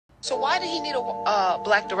So why did he need a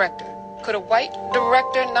black director? Could a white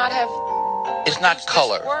director not have? It's not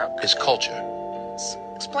color. It's culture.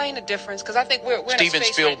 Explain the difference, because I think we're Steven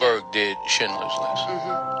Spielberg did Schindler's List.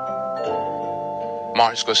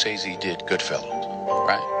 Martin Scorsese did Goodfellas,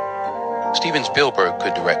 right? Steven Spielberg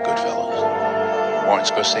could direct Goodfellas.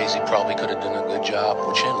 Martin Scorsese probably could have done a good job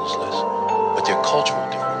with Schindler's List, but they're cultural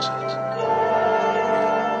differences.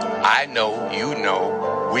 I know, you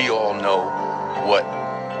know, we all know what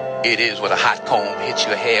it is when a hot comb hits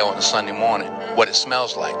your hair on a Sunday morning, what it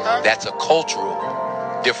smells like. That's a cultural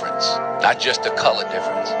difference, not just a color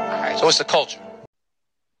difference. So it's a culture.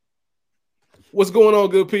 What's going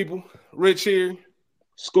on, good people? Rich here.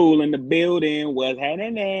 School in the building. What's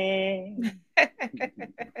happening?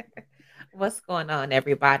 What's going on,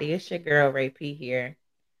 everybody? It's your girl, Ray P here.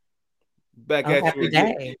 Back at you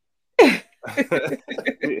again.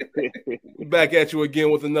 Back at you again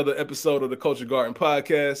with another episode of the Culture Garden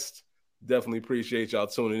podcast. Definitely appreciate y'all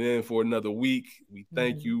tuning in for another week. We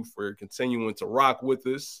thank you for continuing to rock with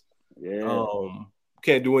us. Yeah.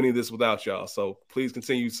 Can't do any of this without y'all. So please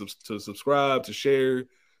continue to subscribe, to share,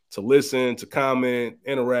 to listen, to comment,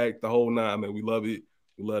 interact, the whole nine, man. We love it.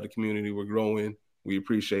 We love the community. We're growing. We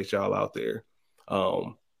appreciate y'all out there.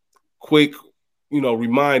 Quick,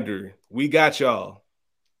 reminder, we got y'all.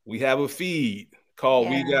 We have a feed called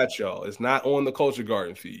We Got Y'all. It's not on the Culture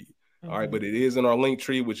Garden feed. All right, but it is in our link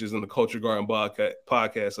tree, which is in the Culture Garden podcast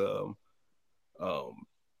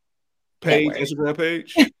page, Instagram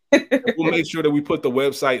page. We'll make sure that we put the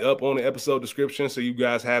website up on the episode description so you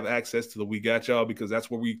guys have access to the We Got Y'all, because that's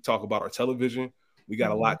where we talk about our television. We got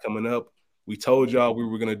a lot coming up. We told y'all we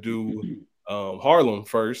were going to do Harlem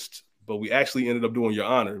first, but we actually ended up doing Your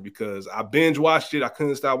Honor because I binge watched it. I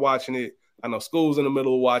couldn't stop watching it. I know School's in the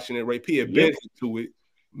middle of watching it. Ray P had been to it.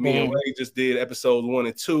 Me and Ray just did episodes 1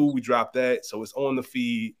 and 2. We dropped that, so it's on the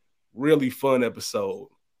feed. Really fun episode.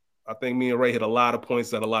 I think me and Ray hit a lot of points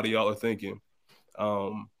that a lot of y'all are thinking.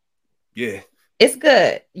 It's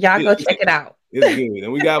good. Y'all go check it out. It's good,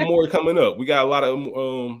 and we got more coming up. We got a lot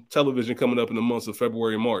of television coming up in the months of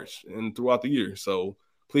February and March and throughout the year. So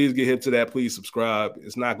please get hip to that. Please subscribe.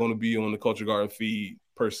 It's not going to be on the Culture Garden feed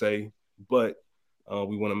per se, but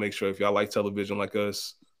we want to make sure if y'all like television like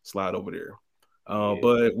us, slide over there.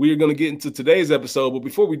 But we're going to get into today's episode. But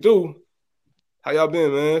before we do, how y'all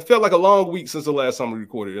been, man? It felt like a long week since the last time we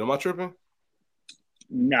recorded. Am I tripping?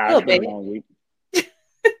 Nah, it's been a long week.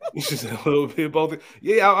 You should say a little bit both.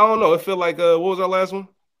 Yeah, I don't know. It felt like, what was our last one?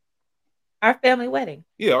 Our family wedding.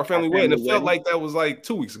 Yeah, our family wedding. It felt like that was like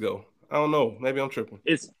 2 weeks ago. I don't know. Maybe I'm tripping.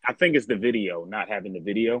 I think it's the video, not having the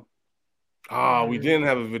video. Oh, we didn't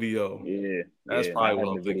have a video. Yeah. That's probably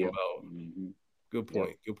what I'm thinking about. Mm-hmm. Good point.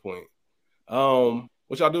 Yeah. Good point.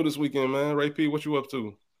 What y'all do this weekend, man? Ray P, what you up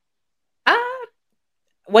to?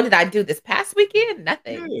 What did I do this past weekend?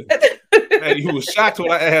 Nothing. Yeah. Hey, you was shocked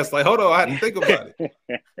when I asked. Like, hold on, I had to think about it.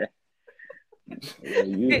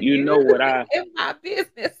 you know what I in my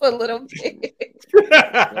business a little bit.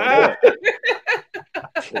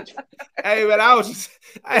 Hey man, I was just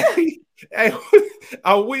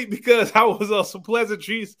I'm weak because I was on some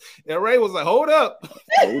pleasantries, and Ray was like, "Hold up,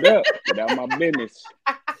 get out my business."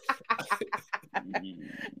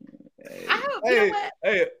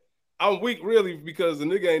 Hey, I'm weak really because the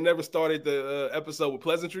nigga ain't never started the episode with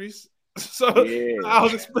pleasantries. So I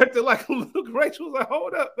was expecting like a little Rachel was like,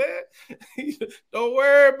 "Hold up, man. Don't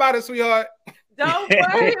worry about it, sweetheart. Don't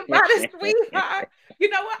worry about it, sweetheart." You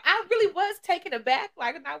know what? I really was taken aback.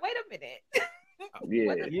 Like, now wait a minute.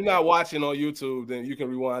 If you're not watching on YouTube, then you can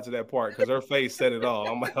rewind to that part because her face said it all.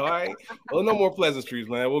 I'm like, all right, well, no more pleasantries,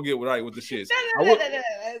 man. We'll get right with the shits. No.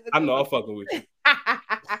 I know I'm fucking with you. How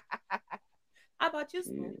about you,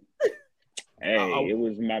 School? Hey, it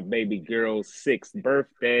was my baby girl's 6th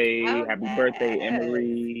birthday. Happy birthday,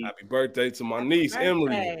 Emery. Happy birthday to my niece,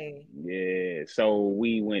 Emery. Yeah, so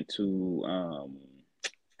we went to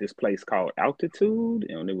this place called Altitude,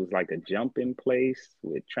 and it was like a jumping place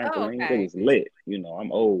with trampolines. It was lit. You know,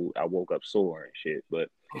 I'm old. I woke up sore and shit, but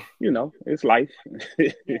it's life.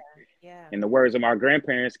 Yeah. In the words of my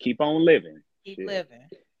grandparents, keep on living. Keep living.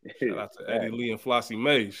 Shout out to Eddie Lee and Flossie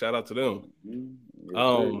Mae. Shout out to them.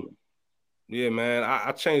 Yeah, man.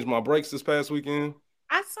 I changed my brakes this past weekend.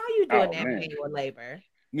 I saw you doing that manual labor.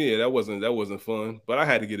 Yeah, that wasn't fun, but I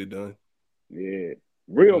had to get it done. Yeah,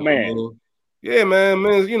 real man. Yeah,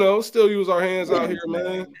 man. Still use our hands out here,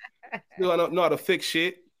 man. Still know how to fix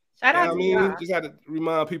shit. Shout out to y'all. Just had to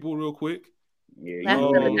remind people real quick. Yeah,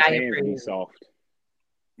 your hands be soft.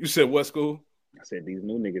 You said what, School? I said these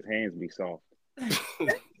new niggas' hands be soft.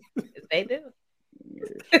 They do.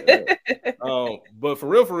 But for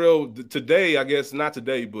real, today, I guess not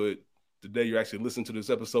today, but the day you're actually listening to this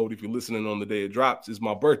episode, if you're listening on the day it drops, is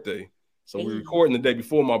my birthday. So we're recording the day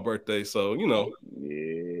before my birthday. So, you know,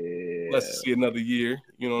 let's see another year.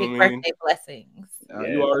 You know what I mean? Birthday blessings.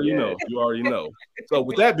 You already know. You already know. So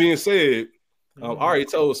with that being said, I already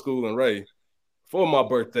told School and Ray for my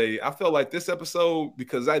birthday, I felt like this episode,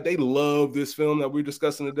 because they love this film that we're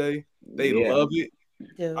discussing today. They love it.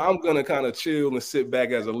 Dude. I'm gonna kind of chill and sit back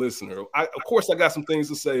as a listener. Of course, I got some things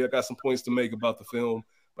to say. I got some points to make about the film,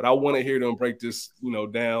 but I want to hear them break this,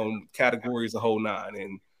 down categories, a whole nine.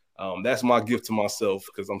 And that's my gift to myself,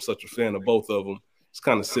 because I'm such a fan of both of them. Just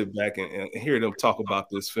kind of sit back and hear them talk about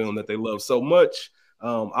this film that they love so much.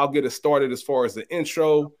 I'll get it started as far as the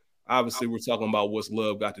intro. Obviously, we're talking about what's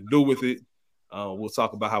love got to do with it. We'll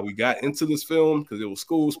talk about how we got into this film, because it was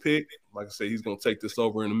School's pick. Like I said, he's going to take this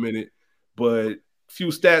over in a minute. But few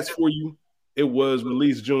stats for you. It was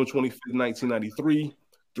released June 25th, 1993.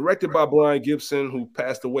 Directed by Brian Gibson, who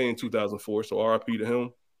passed away in 2004. So RIP to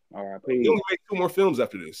him. RIP. He only made 2 more films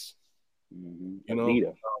after this. Only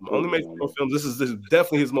made 2 more films. This is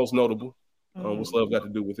definitely his most notable. What's Love Got to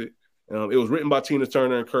Do with it? It was written by Tina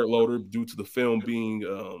Turner and Kurt Loder, due to the film being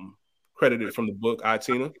credited from the book I,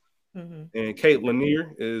 Tina. And Kate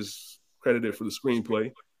Lanier is credited for the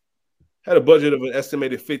screenplay. Had a budget of an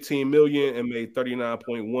estimated $15 million and made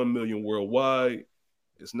 $39.1 million worldwide.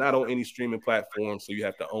 It's not on any streaming platform, so you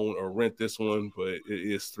have to own or rent this one, but it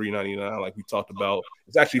is $3.99, like we talked about.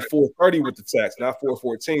 It's actually $4.30 with the tax, not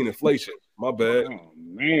 $4.14 inflation. My bad. Oh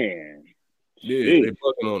man. Yeah, they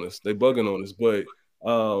bugging on us. But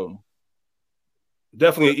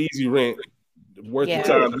definitely an easy rent. Worth the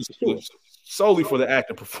time, solely for the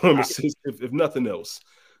acting performances, if nothing else.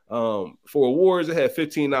 For awards, it had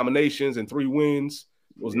 15 nominations and 3 wins.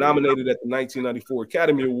 It was nominated at the 1994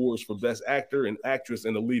 Academy Awards for Best Actor and Actress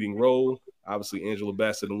in a Leading Role. Obviously, Angela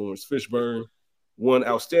Bassett and Lawrence Fishburne. Won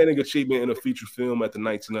Outstanding Achievement in a Feature Film at the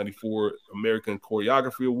 1994 American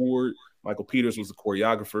Choreography Award. Michael Peters was the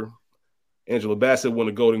choreographer. Angela Bassett won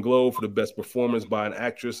a Golden Globe for the Best Performance by an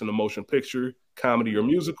Actress in a Motion Picture, Comedy, or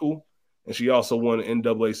Musical. And she also won an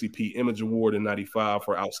NAACP Image Award in 95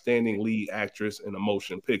 for Outstanding Lead Actress in a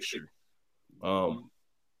Motion Picture.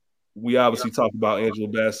 We obviously talked about Angela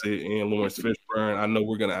Bassett and Lawrence Fishburne. I know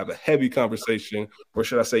we're going to have a heavy conversation, or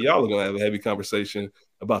should I say y'all are going to have a heavy conversation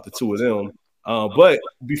about the two of them. But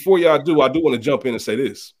before y'all do, I do want to jump in and say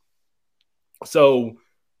this. So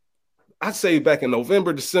I'd say back in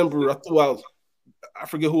November, December, I threw out, I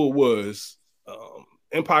forget who it was,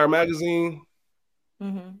 Empire Magazine.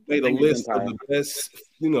 Made a list of the best,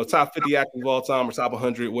 top 50 actors of all time, or top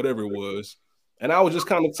 100, whatever it was. And I was just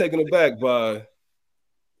kind of taken aback by,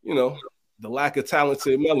 the lack of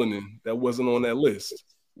talented melanin that wasn't on that list.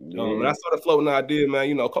 And I started floating the idea,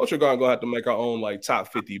 man, Culture Garden gonna have to make our own like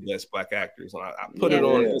top 50 best Black actors. And I put it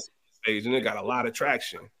on this stage, and it got a lot of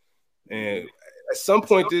traction. And at some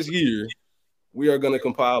point this year, we are going to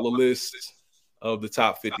compile a list of the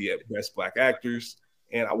top 50 best Black actors.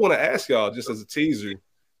 And I want to ask y'all, just as a teaser,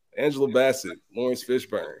 Angela Bassett, Lawrence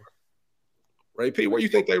Fishburne, Ray P, where you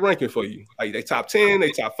think they ranking for you? Like, they top 10,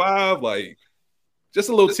 they top 5? Like, just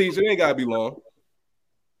a little teaser. It ain't got to be long.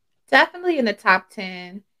 Definitely in the top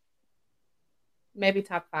 10. Maybe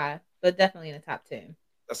top 5, but definitely in the top 10.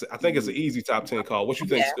 I think it's an easy top 10 call. What you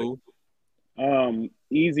think, School?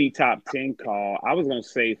 Easy top 10 call. I was going to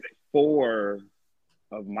say 4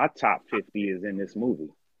 of my top 50 is in this movie.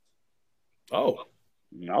 Oh.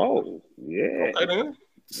 No. Yeah. Okay, then.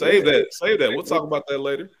 Save that. We'll talk about that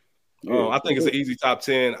later. I think it's an easy top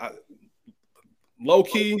 10. Low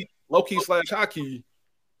key / high key.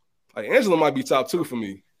 Like, Angela might be top 2 for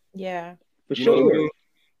me. Yeah. For sure. What I mean?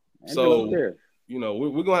 So,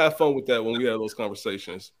 we're going to have fun with that when we have those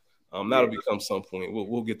conversations. That'll become some point.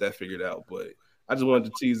 We'll get that figured out. But I just wanted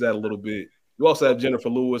to tease that a little bit. You also have Jennifer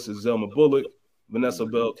Lewis as Zelma Bullock, Vanessa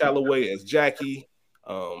Bell Calloway as Jackie,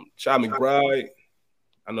 Chi McBride.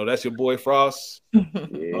 I know that's your boy Frost.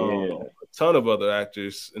 A ton of other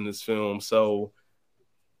actors in this film. So,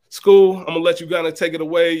 School, I'm gonna let you kind of take it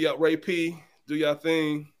away. Y'all, Ray P, do y'all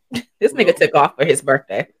thing. This nigga took off for his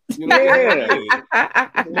birthday. Of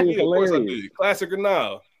course I did. Classic or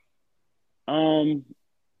nah? I'm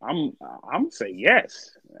say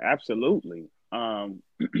yes, absolutely.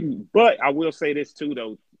 But I will say this too,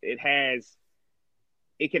 though. It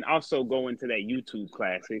can also go into that YouTube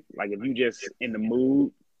classic. Like, if you just in the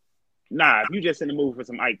mood, if you just in the mood for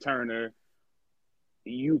some Ike Turner,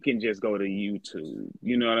 you can just go to YouTube.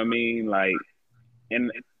 You know what I mean? Like,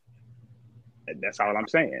 and that's all I'm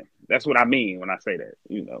saying. That's what I mean when I say that,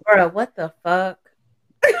 Bro, what the fuck?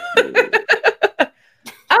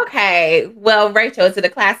 Okay. Well, Rachel, is it a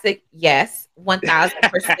classic? Yes,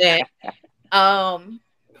 1000%.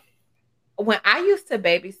 When I used to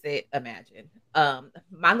babysit, imagine,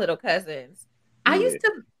 my little cousins, I used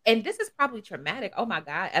to, and this is probably traumatic. Oh my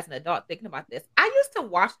God, as an adult thinking about this, I used to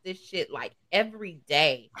watch this shit like every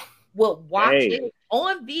day. Would watch it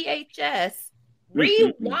on VHS,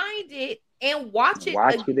 rewind it, and watch it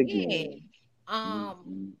again.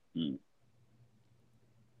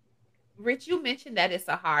 Rich, you mentioned that it's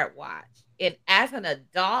a hard watch. And as an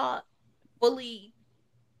adult, fully,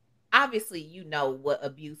 obviously, you know what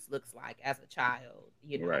abuse looks like as a child,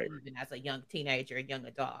 you know, even as a young teenager, a young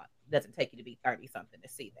adult. It doesn't take you to be 30 something to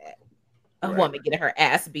see that. A woman getting her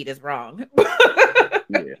ass beat is wrong.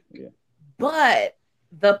 But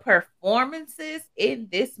the performances in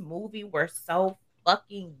this movie were so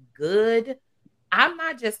fucking good. I'm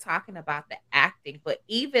not just talking about the acting, but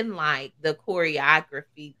even like the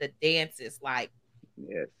choreography, the dances. Like,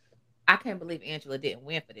 I can't believe Angela didn't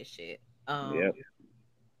win for this shit. I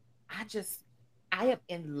am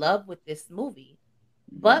in love with this movie.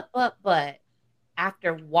 But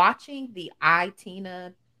after watching the I,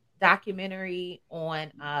 Tina documentary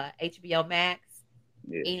on HBO Max,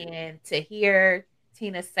 and to hear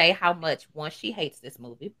Tina say how much, one, she hates this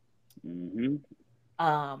movie,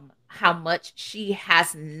 how much she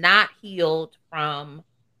has not healed from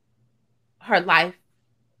her life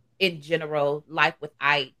in general, life with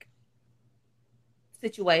Ike,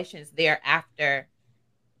 situations thereafter,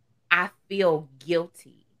 I feel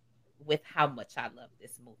guilty with how much I love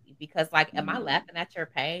this movie. Because, like, am I laughing at your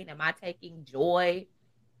pain? Am I taking joy?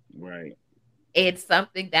 Right. It's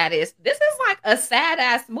something that is, this is like a sad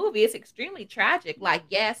ass movie. It's extremely tragic. Like,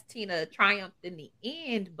 yes, Tina triumphed in the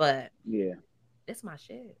end, but it's my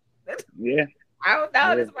shit. Yeah. I don't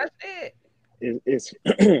know. It's my shit. It's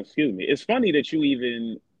excuse me. It's funny that you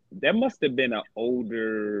even, that must have been an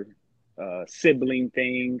older sibling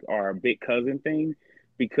thing or a big cousin thing,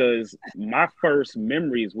 because my first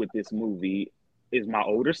memories with this movie is my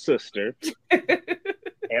older sister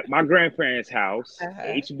at my grandparents' house,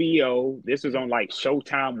 HBO. This was on like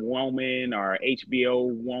Showtime Woman or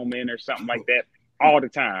HBO Woman or something like that all the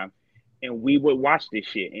time. And we would watch this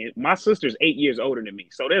shit. And my sister's 8 years older than me,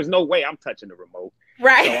 so there's no way I'm touching the remote.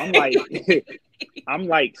 Right. So I'm like, I'm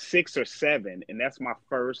like 6 or 7, and that's my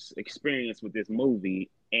first experience with this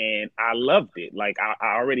movie. And I loved it. Like, I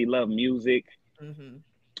already love music.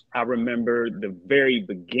 I remember the very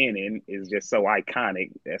beginning is just so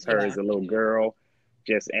iconic. That's her as a little girl.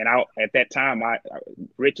 And at that time,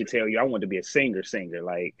 Rich would tell you, I wanted to be a singer.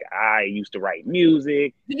 Like, I used to write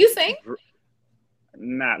music. Do you sing?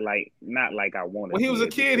 Not like I wanted. When he was a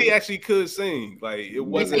kid, he actually could sing. Like, it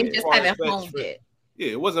wasn't. He just haven't honed it.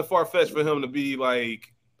 Yeah, it wasn't far fetched for him to be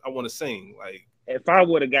like, I want to sing. Like, if I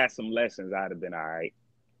would have got some lessons, I'd have been all right.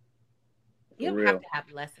 You don't have to have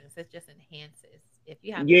lessons. It just enhances. If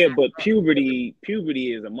you have, but puberty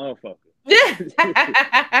is a motherfucker.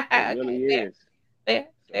 It really is. Fair.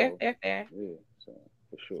 Yeah, so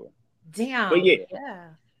for sure. Damn. But yeah.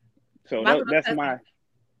 So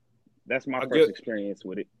that's my first experience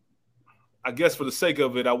with it. I guess for the sake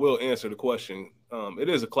of it, I will answer the question. It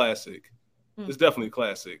is a classic. It's definitely a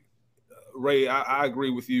classic. Ray, I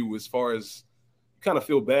agree with you as far as you kind of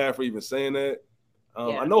feel bad for even saying that.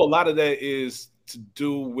 I know a lot of that is to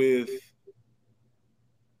do with,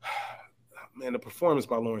 man, the performance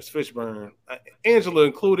by Lawrence Fishburne, Angela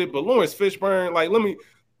included, but Lawrence Fishburne, like, let me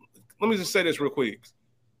just say this real quick.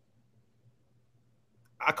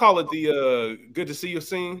 I call it the good to see you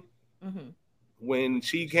scene. When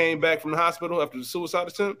she came back from the hospital after the suicide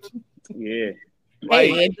attempt. Yeah.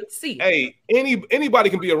 Like, hey,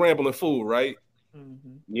 anybody can be a rambling fool, right?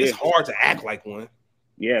 It's hard to act like one.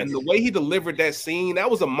 Yes. And the way he delivered that scene, that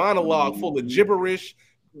was a monologue full of gibberish,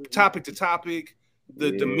 topic to topic,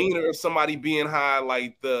 the demeanor of somebody being high,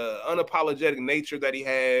 like the unapologetic nature that he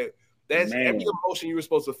had. That's every emotion you were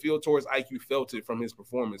supposed to feel towards Ike, you felt it from his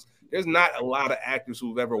performance. There's not a lot of actors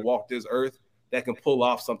who've ever walked this earth that can pull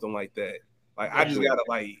off something like that. Like, I just gotta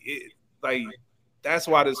that's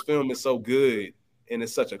why this film is so good and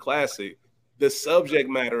it's such a classic. The subject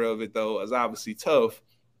matter of it, though, is obviously tough.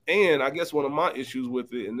 And I guess one of my issues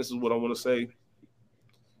with it, and this is what I want to say,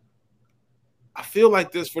 I feel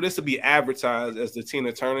like for this to be advertised as the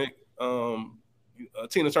Tina Turner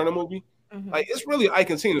movie, like, it's really Ike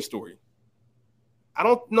and Tina's story. I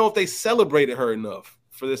don't know if they celebrated her enough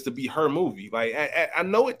for this to be her movie. Like, I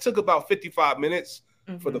know it took about 55 minutes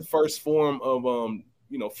for the first form of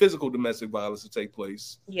physical domestic violence to take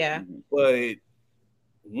place. Yeah. But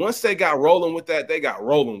once they got rolling with that, they got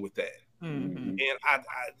rolling with that. And I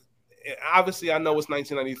obviously, I know it's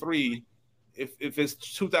 1993, if it's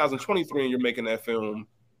 2023 and you're making that film,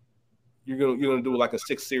 you're gonna do like a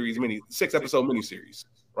 6-episode miniseries,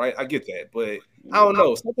 right? I get that, but I don't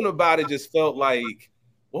know. Something about it just felt like,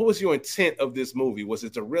 what was your intent of this movie? Was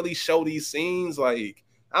it to really show these scenes? Like,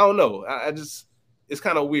 I don't know. I just, it's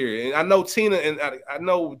kind of weird. And I know Tina, and I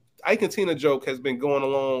know Ike and Tina joke has been going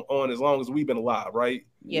on as long as we've been alive, right?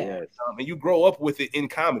 Yeah. And you grow up with it in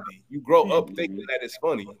comedy. You grow up thinking that it's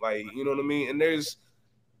funny, like, you know what I mean? And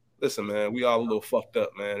listen, man, we all a little fucked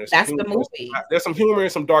up, man. That's the movie. There's some humor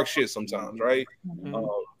and some dark shit sometimes, right?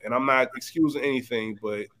 And I'm not excusing anything,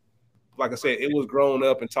 but like I said, it was grown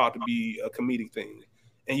up and taught to be a comedic thing.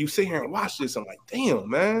 And you sit here and watch this, I'm like, damn,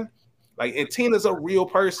 man. Like, and Tina's a real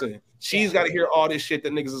person. She's got to hear all this shit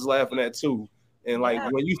that niggas is laughing at too. And like,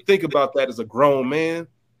 when you think about that as a grown man,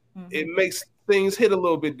 it makes things hit a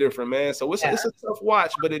little bit different, man. So it's a tough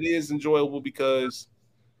watch, but it is enjoyable because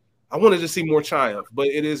I wanted to see more triumph, but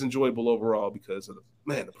it is enjoyable overall because of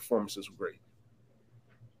the performances were great.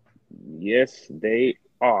 Yes, they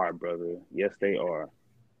are, brother. Yes, they are.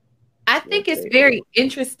 I think it's very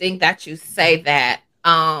interesting that you say that.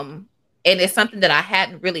 And it's something that I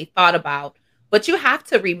hadn't really thought about. But you have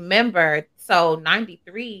to remember, so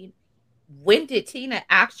 93, when did Tina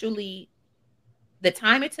actually, the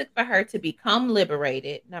time it took for her to become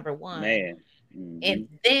liberated, number one. Man. And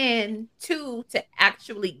then 2, to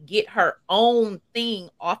actually get her own thing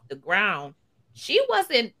off the ground. She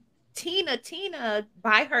wasn't Tina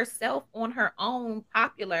by herself on her own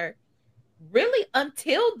popular really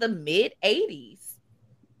until the mid 80s.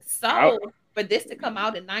 So for this to come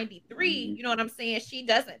out in 93, you know what I'm saying? She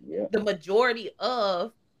doesn't, the majority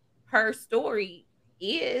of her story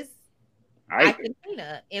is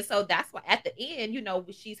Tina. And so that's why at the end, you know,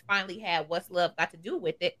 she's finally had What's Love Got to Do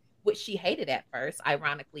with It, which she hated at first,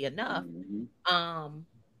 ironically enough. But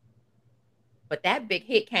that big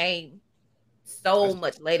hit came so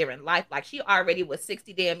much later in life. Like, she already was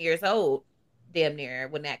 60 damn years old, damn near,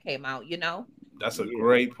 when that came out, you know? That's a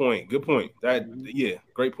great point. Good point.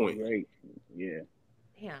 Great point. Great. Yeah.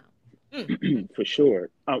 For sure.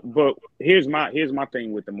 But here's my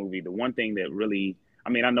thing with the movie. The one thing that really, I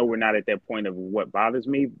mean, I know we're not at that point of what bothers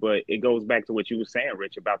me, but it goes back to what you were saying,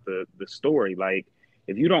 Rich, about the story. Like,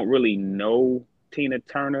 if you don't really know Tina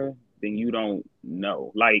Turner, then you don't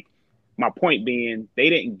know. Like, my point being, they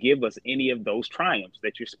didn't give us any of those triumphs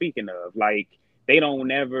that you're speaking of. Like, they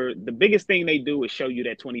don't ever, the biggest thing they do is show you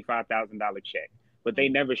that $25,000 check, but they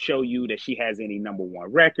never show you that she has any #1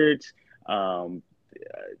 records.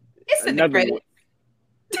 It's in the credits.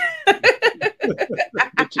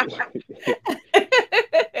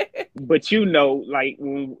 But you know, like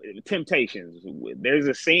when Temptations, there's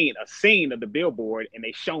a scene of the Billboard, and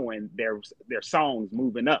they showing their songs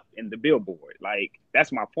moving up in the Billboard. Like,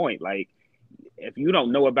 that's my point. Like, if you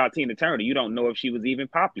don't know about Tina Turner, you don't know if she was even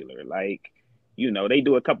popular. Like, you know, they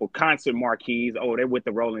do a couple concert marquees. Oh, they're with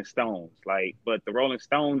the Rolling Stones. Like, but the Rolling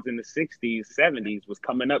Stones in the 60s, 70s was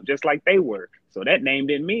coming up just like they were. So that name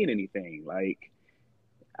didn't mean anything. Like,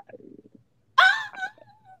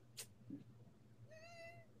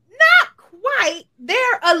 not quite.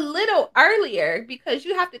 They're a little earlier, because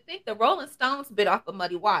you have to think the Rolling Stones bit off of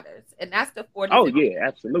Muddy Waters, and that's the 40s. Oh, yeah,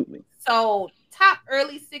 absolutely. So top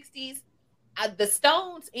early 60s, the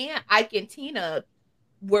Stones and Ike and Tina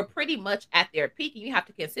were pretty much at their peak. And you have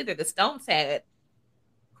to consider the Stones had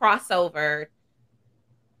crossover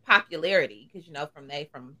popularity, because, you know, from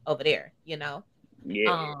over there, you know.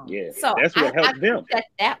 So that's what helped them.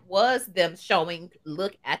 That was them showing,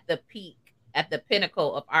 look at the peak, at the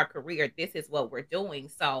pinnacle of our career. This is what we're doing.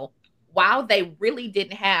 So while they really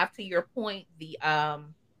didn't have, to your point, the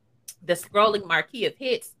scrolling marquee of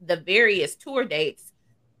hits, the various tour dates,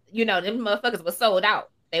 you know, them motherfuckers were sold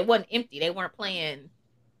out. They wasn't empty. They weren't playing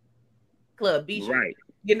Club Bijou, right?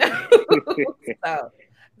 You know, so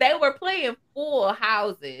they were playing full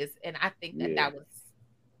houses, and I think that was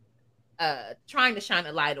trying to shine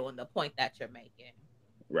a light on the point that you're making.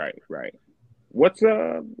 Right. What's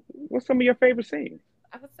some of your favorite scenes?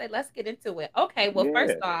 I would say let's get into it. Okay, well,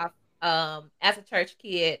 first off, as a church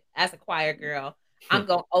kid, as a choir girl, I'm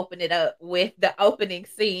gonna open it up with the opening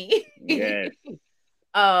scene. Yes.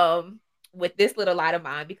 With This Little Light of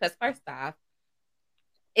Mine, because first off,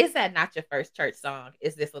 is that not your first church song?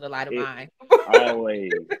 Is This Little Light of Mine?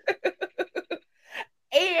 Always.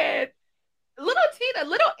 And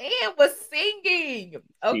little Ann was singing.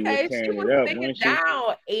 Okay, she was singing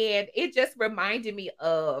down, and it just reminded me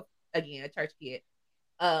of, again, a church kid,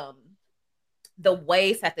 the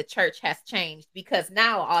ways that the church has changed, because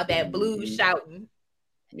now all that blues shouting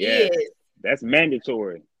that's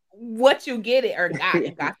mandatory. what you get it or got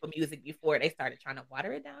in gospel music before they started trying to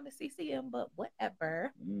water it down to CCM, but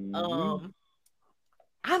whatever.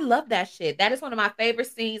 I love that shit. That is one of my favorite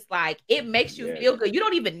scenes. Like, it makes you feel good. You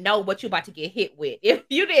don't even know what you're about to get hit with. If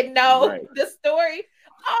you didn't know the story,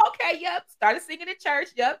 oh, okay, yep. Started singing in church.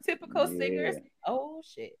 Yep, typical singers. Oh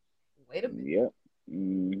shit. Wait a minute. Yep.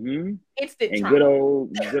 Mm-hmm. Instant and trauma.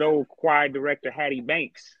 good old choir director Hattie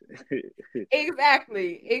Banks.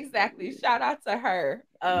 Exactly. Shout out to her.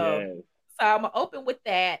 So I'm gonna open with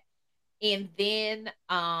that, and then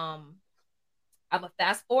I'm gonna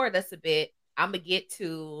fast forward us a bit. I'm gonna get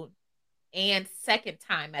to Anne's second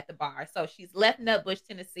time at the bar. So she's left Nutbush,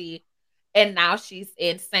 Tennessee, and now she's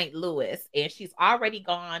in St. Louis, and she's already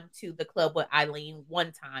gone to the club with Eileen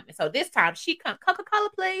one time. And so this time she comes Coca-Cola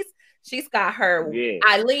place. She's got her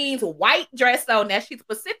Eileen's white dress on that she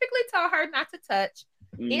specifically told her not to touch.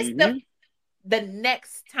 It's the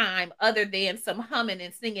next time, other than some humming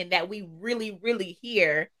and singing, that we really, really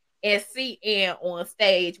hear and see Anne on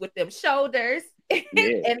stage with them shoulders and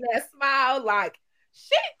that smile. Like,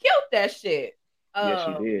 she killed that shit. Yes,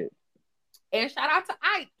 she did. And shout out to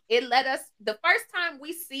Ike. It let us, the first time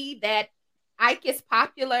we see that Ike is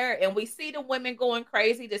popular and we see the women going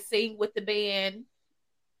crazy to sing with the band.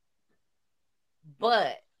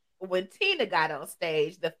 But when Tina got on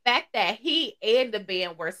stage, the fact that he and the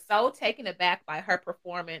band were so taken aback by her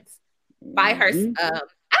performance, by her, I don't really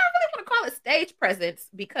want to call it stage presence,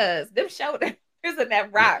 because them shoulders and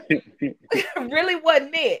that rock really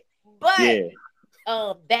wasn't it. But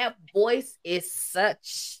that voice is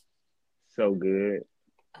so good,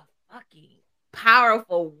 a fucking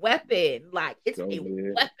powerful weapon. Like, it's so a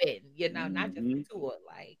good. weapon, you know, not just a tool.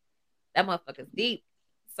 Like, that motherfucker's deep.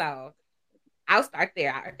 So I'll start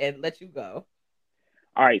there and let you go.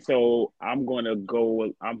 All right, so I'm gonna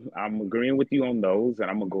go. I'm agreeing with you on those, and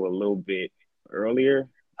I'm gonna go a little bit earlier.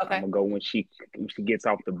 Okay. I'm gonna go when she gets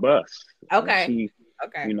off the bus. Okay.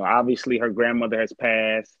 You know, obviously her grandmother has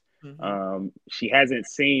passed. She hasn't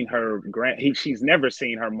seen her she's never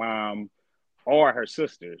seen her mom or her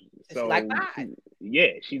sister. So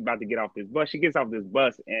she's about to get off this bus. She gets off this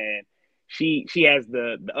bus and she has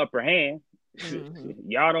the upper hand.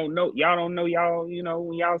 Y'all don't know, you know,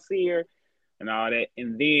 when y'all see her and all that.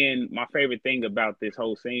 And then my favorite thing about this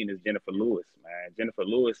whole scene is Jennifer Lewis, man. Jennifer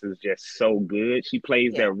Lewis is just so good. She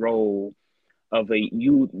plays that role of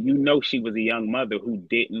you know, she was a young mother who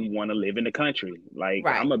didn't want to live in the country. Like,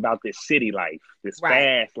 I'm about this city life, this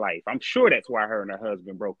fast life. I'm sure that's why her and her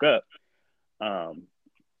husband broke up.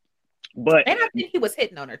 But and I think he was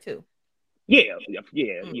hitting on her too. Yeah.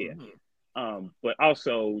 But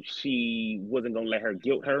also she wasn't gonna let her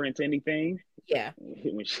guilt her into anything. Yeah.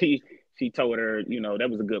 When she told her, you know, that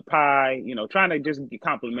was a good pie, you know, trying to just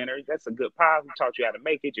compliment her. That's a good pie. Who taught you how to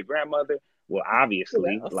make it? Your grandmother? Well,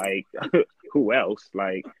 obviously, like, who else?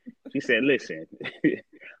 Like, she said, listen,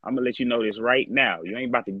 I'm gonna let you know this right now. You ain't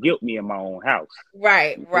about to guilt me in my own house.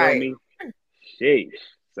 Right. Me? Sheesh.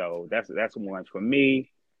 So that's one for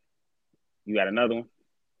me. You got another one?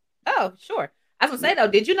 Oh, sure. I was gonna say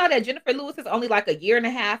though, did you know that Jennifer Lewis is only like a year and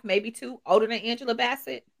a half, maybe two, older than Angela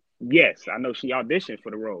Bassett? Yes, I know she auditioned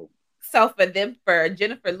for the role. So for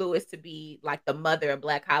Jennifer Lewis to be like the mother of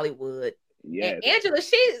Black Hollywood, and Angela,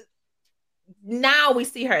 now we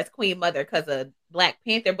see her as Queen Mother because of Black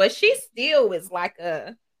Panther, but she still is like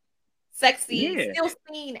a sexy, still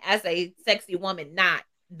seen as a sexy woman, not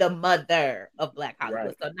the mother of Black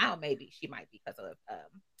Hollywood. So now maybe she might be because of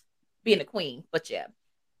being a queen, but yeah.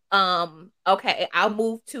 Okay, I'll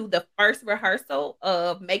move to the first rehearsal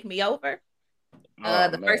of Make Me Over.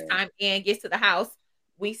 First time Anne gets to the house,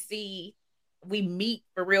 we meet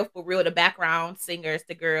for real the background singers,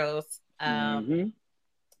 the girls, and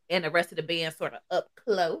the rest of the band sort of up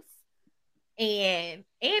close. And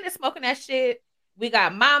Anne is smoking that shit. We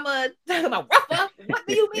got Mama talking about Ruffa. What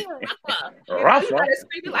do you mean Ruffa? You gotta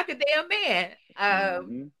scream like a damn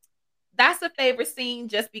man. That's a favorite scene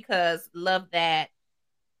just because love that.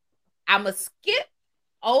 I'ma skip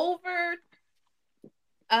over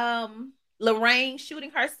Lorraine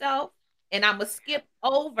shooting herself, and I'ma skip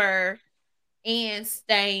over and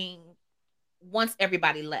staying once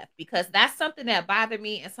everybody left, because that's something that bothered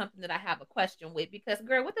me and something that I have a question with, because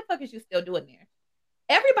girl, what the fuck is you still doing there?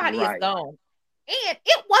 Everybody is gone. And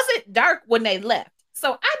it wasn't dark when they left.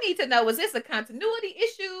 So I need to know, is this a continuity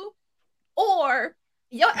issue or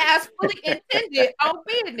your ass fully intended on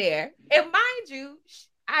being there? And mind you,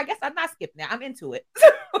 I guess I'm not skipping that. I'm into it.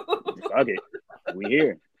 Okay, we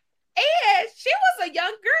here. And she was a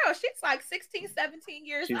young girl. She's like 16, 17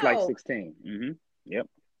 years old. She's like 16. Yep.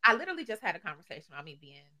 I literally just had a conversation about me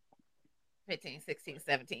being 15, 16,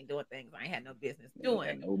 17 doing things I ain't had no business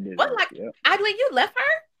doing. No business. But like, yep. Eileen, you left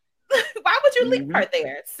her? Why would you leave her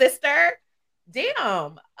there? Sister?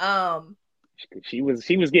 Damn. She was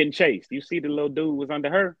getting chased. You see the little dude was under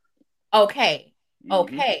her? Okay.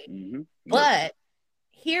 Okay. But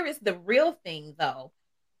here is the real thing though.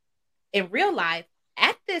 In real life,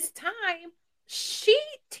 at this time,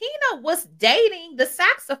 Tina was dating the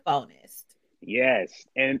saxophonist. Yes.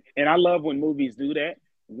 And I love when movies do that.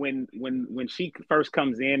 When she first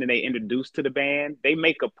comes in and they introduce to the band, they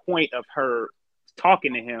make a point of her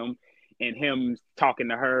talking to him and him talking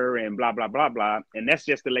to her and blah, blah, blah, blah. And that's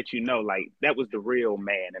just to let you know, like, that was the real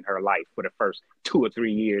man in her life for the first 2 or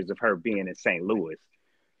 3 years of her being in St. Louis.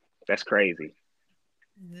 That's crazy.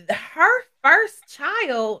 Her first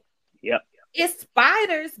child is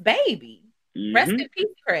Spider's baby. Rest in peace,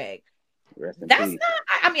 Craig. That's not,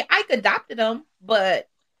 I mean, Ike adopted him, but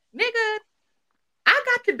nigga, I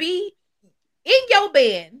got to be in your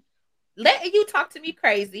band, letting you talk to me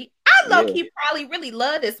crazy. I low-key probably really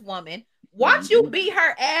love this woman. Watch you beat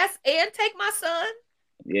her ass and take my son.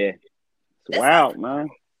 Yeah. It's wild, man.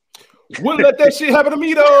 Wouldn't let that shit happen to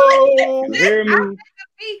me, though. You hear me?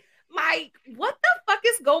 Like, what the fuck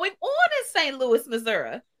is going on in St. Louis,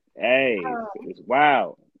 Missouri? Hey, it's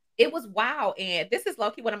wild. It was wild. And this is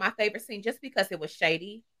low-key one of my favorite scenes just because it was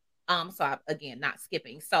shady. So again, not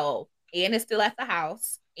skipping. So Ian is still at the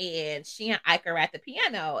house and she and Ike are at the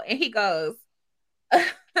piano and he goes,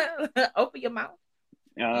 open your mouth.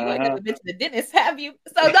 You ain't never been to the dentist, have you?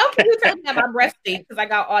 So don't you tell me that my breast stinks because I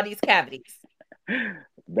got all these cavities.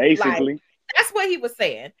 Basically. Like, that's what he was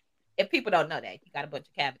saying. If people don't know that, he got a bunch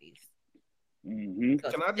of cavities. Can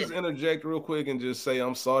I just interject real quick and just say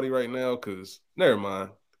I'm salty right now? Because never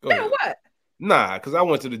mind. Go ahead. What? Nah, because I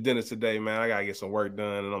went to the dentist today, man. I gotta get some work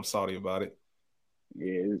done, and I'm salty about it.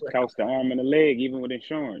 Yeah, it costs the arm and the leg, even with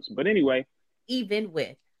insurance. But anyway, even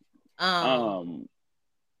with, I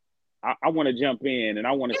want to jump in, and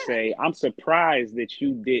I want to say I'm surprised that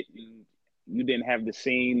you didn't have the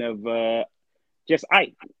scene of just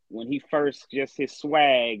Ike when he first, just his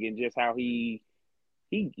swag and just how he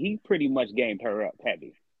pretty much gamed her up, had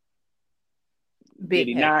he? Did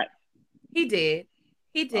he not? He did.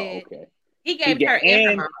 He did. Oh, okay. He gave her and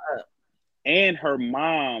her mom up. And her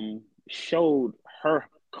mom showed her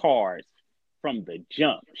cards from the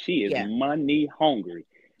jump. She is money hungry.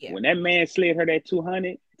 Yeah. When that man slid her that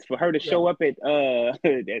 200 for her to show up at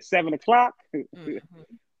 7 o'clock,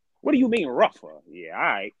 what do you mean rougher? Yeah, all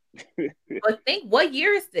right. But think, what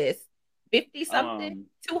year is this? 50 something,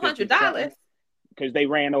 $200. Because they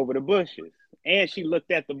ran over the bushes, and she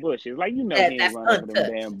looked at the bushes like, he ain't run over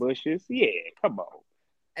them damn bushes. Yeah, come on.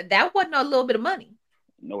 That wasn't a little bit of money.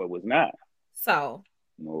 No, it was not. So.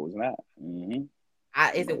 No, it was not.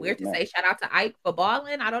 Is it weird to say shout out to Ike for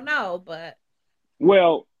balling? I don't know, but.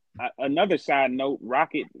 Well, another side note,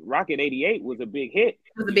 Rocket 88 was a big hit.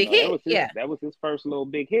 It was a big hit, that was his first little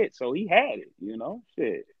big hit, so he had it,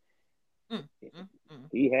 shit.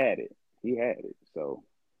 He had it. So,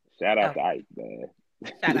 shout out to Ike, man.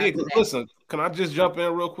 Listen, can I just jump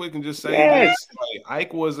in real quick and just say this? Like,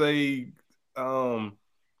 Ike was he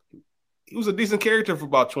was a decent character for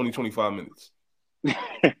about 20-25 minutes.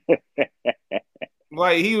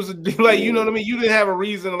 Like, he was like, you know what I mean? You didn't have a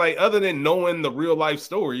reason, like, other than knowing the real life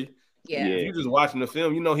story. Yeah. You just watching the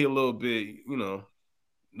film, he a little bit,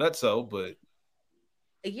 nutso, but.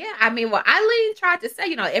 Yeah, I mean, well, Eileen tried to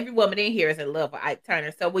say, every woman in here is in love with Ike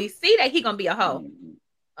Turner. So we see that he gonna be a hoe.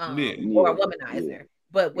 Or a womanizer. Yeah.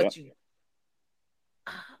 But what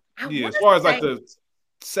as far as like the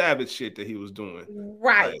savage shit that he was doing.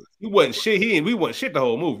 Right. Like, he wasn't shit. We wasn't shit the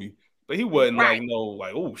whole movie. But he wasn't like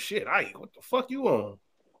oh shit, Ike, what the fuck you on?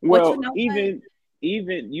 Well, even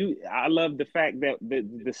you, I love the fact that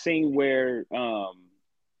the scene where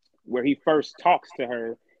he first talks to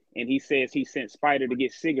her and he says he sent Spider to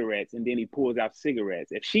get cigarettes and then he pulls out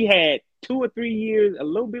cigarettes. If she had 2 or 3 years, a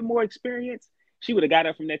little bit more experience, she would have got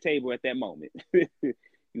up from that table at that moment.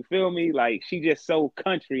 You feel me? Like, she just so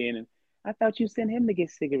country, and I thought you sent him to get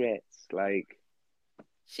cigarettes. Like,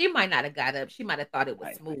 she might not have got up. She might have thought it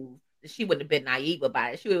was smooth. She wouldn't have been naive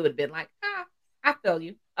about it. She would have been like, I feel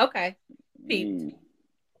you. Okay.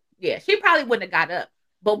 Yeah, she probably wouldn't have got up.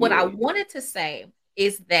 But what I wanted to say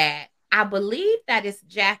is that I believe that it's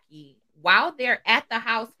Jackie, while they're at the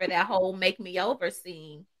house for that whole make me over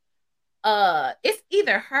scene, it's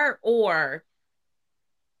either her or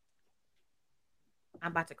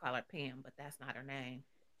I'm about to call her Pam, but that's not her name.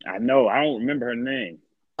 I know. I don't remember her name.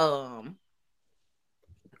 You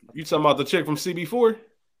talking about the chick from CB4?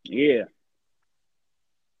 Yeah.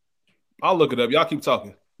 I'll look it up. Y'all keep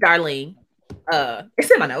talking. Darlene.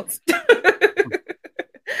 It's in my notes.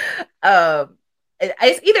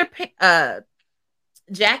 It's either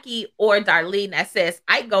Jackie or Darlene that says,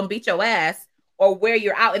 "I gonna beat your ass," or "where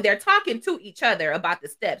you're out," and they're talking to each other about the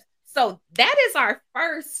steps. So that is our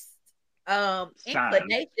first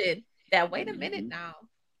inclination that wait a minute now,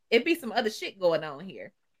 it be some other shit going on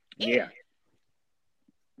here. Yeah. And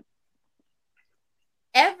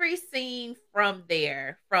every scene from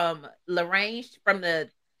there, from Lorraine, from the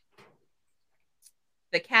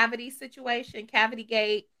cavity situation, cavity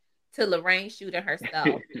gate, to Lorraine shooting herself,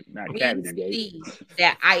 we see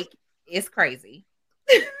that Ike is crazy.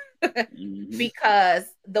 Because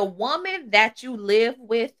the woman that you live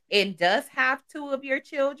with and does have 2 of your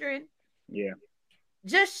children,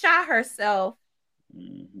 just shot herself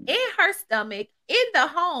in her stomach in the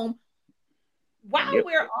home while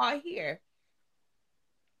we're all here.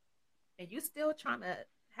 And you still trying to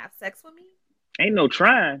have sex with me? Ain't no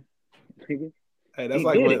trying. Hey, that's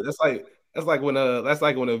like when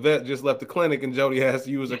a vet just left the clinic and Jody has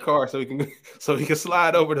to use a car so he can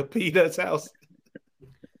slide over to P Dot's house.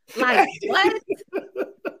 Like what?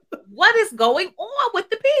 What is going on with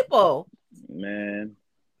the people? Man,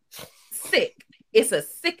 sick. It's a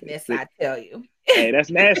sickness, I tell you. Hey, that's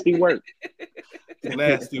nasty work.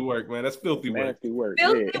 Nasty work, man. That's filthy work. Nasty work.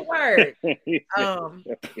 Filthy work.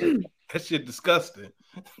 That shit disgusting.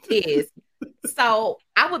 It is. So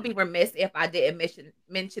I would be remiss if I didn't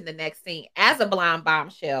mention the next scene. As a blind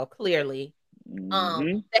bombshell, clearly.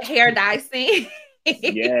 The hair dye scene.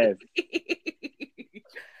 Yes.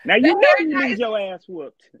 Now you know you need your ass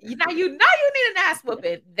whooped. Now you know you need an ass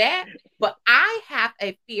whooping. But I have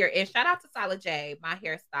a fear, and shout out to Sala J, my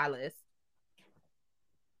hairstylist.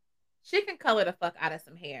 She can color the fuck out of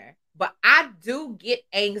some hair. But I do get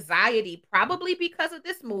anxiety, probably because of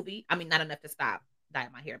this movie. I mean, not enough to stop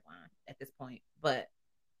dyeing my hair blonde at this point. But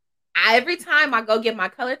every time I go get my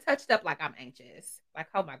color touched up, like I'm anxious. Like,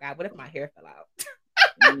 oh my God, what if my hair fell out?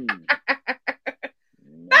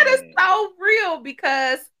 That is so real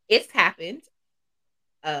because it's happened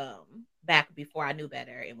back before I knew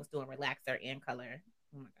better and was doing relaxer and color.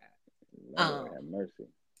 Oh my God. Lord have mercy.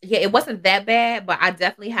 Yeah, it wasn't that bad, but I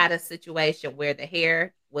definitely had a situation where the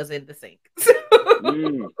hair was in the sink.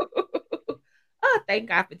 Oh, thank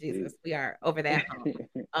God for Jesus. We are over that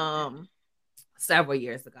hump. Several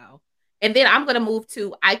years ago. And then I'm going to move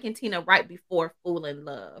to Ike and Tina right before Fool in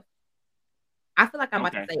Love. I feel like I'm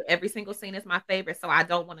about to say every single scene is my favorite, so I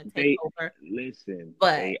don't want to take over. Listen,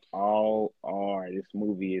 but they all are. This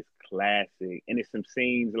movie is classic. And it's some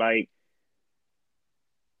scenes like,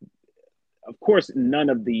 of course, none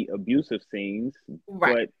of the abusive scenes,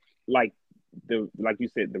 but like you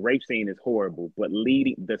said, the rape scene is horrible. But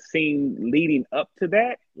the scene leading up to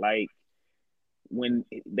that, like when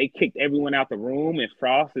they kicked everyone out the room and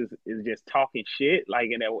Frost is just talking shit, like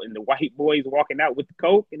and the white boys walking out with the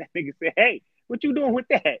coke, and that nigga said, "Hey, what you doing with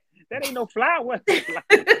that? That ain't no flower."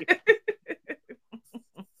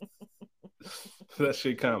 That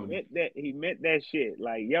shit comedy. He meant that shit.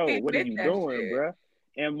 Like, yo, what are you doing, bro?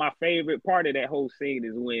 And my favorite part of that whole scene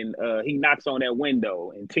is when he knocks on that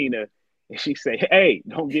window and Tina, and she say, "Hey,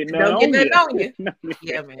 don't get none on you."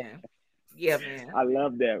 Yeah, man. Yeah, man. I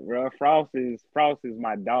love that, bro. Frost is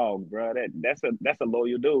my dog, bro. That's a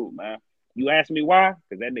loyal dude, man. You ask me why?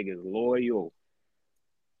 Because that nigga is loyal.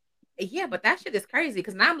 Yeah, but that shit is crazy.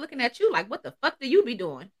 Because now I'm looking at you like, what the fuck do you be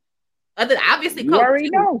doing? Other than obviously, you already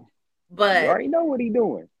know. But you already know what he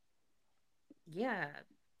doing. Yeah,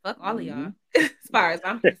 fuck all of y'all, as far as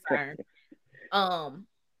I'm concerned.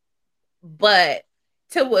 But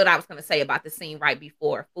to what I was gonna say about the scene right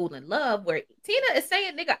before Fool in Love, where Tina is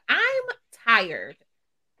saying, "Nigga, I'm tired.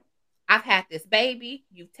 I've had this baby.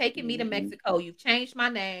 You've taken me to Mexico. You've changed my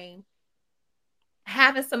name.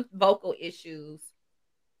 Having some vocal issues,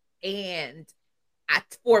 and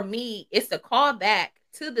for me, it's a callback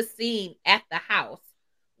to the scene at the house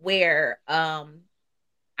where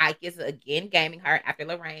Ike is again gaming her after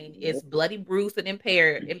Lorraine is bloody bruised and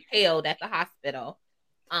impaled at the hospital."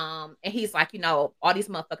 And he's like, all these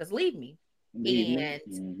motherfuckers leave me. And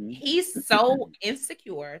he's so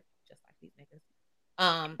insecure, just like these niggas.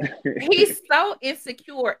 He's so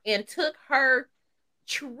insecure and took her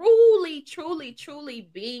truly, truly, truly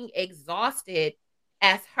being exhausted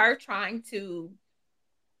as her trying to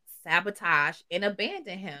sabotage and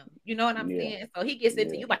abandon him. You know what I'm saying? So he gets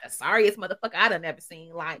into you like the sorriest motherfucker I done ever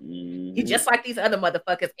seen. Like, you just like these other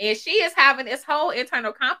motherfuckers. And she is having this whole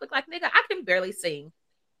internal conflict. Like, nigga, I can barely sing.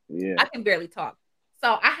 Yeah. I can barely talk.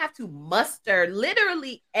 So I have to muster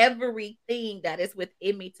literally everything that is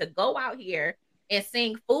within me to go out here and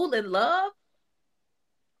sing Fool in Love.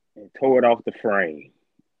 And tore it off the frame.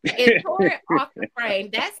 It tore it off the frame.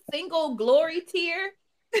 That single glory tear.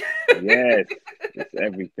 Yes, it's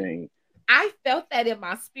everything. I felt that in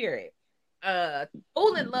my spirit.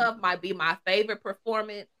 Fool in Love might be my favorite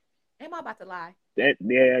performance. Am I about to lie?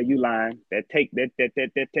 You lying. That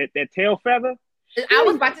tail feather. I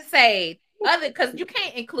was about to say other because you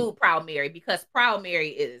can't include Proud Mary because Proud Mary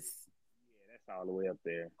is that's all the way up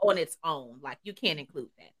there on its own. Like you can't include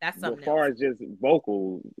that. That's something. As far as just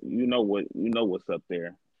vocal, what's up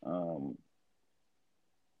there. Ooh,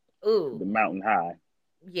 the Mountain High.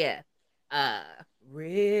 Yeah.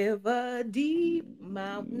 River deep,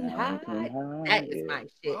 mountain high. That is my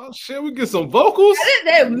shit. Oh shit, we get some vocals.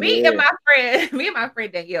 Me and my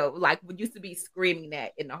friend Danielle, like we used to be screaming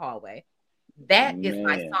that in the hallway. That is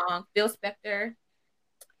my song. Phil Spector.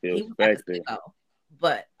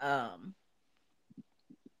 But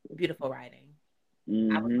beautiful writing.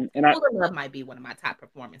 Mm-hmm. Love might be one of my top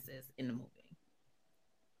performances in the movie.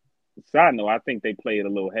 Side note, I think they played a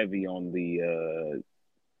little heavy on the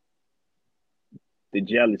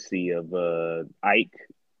jealousy of Ike.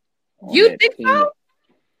 You think so?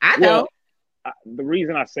 I know. The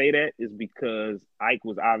reason I say that is because Ike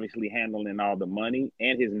was obviously handling all the money,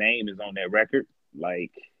 and his name is on that record.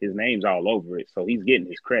 Like his name's all over it, so he's getting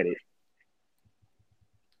his credit.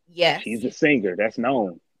 Yes, he's a singer that's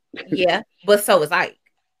known. Yeah, but so is Ike.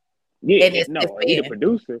 Yeah, he's a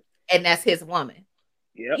producer, and that's his woman.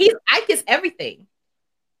 Yeah, Ike is everything.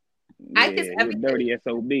 Ike is everything. Dirty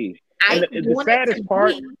SOB.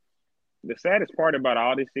 The saddest part about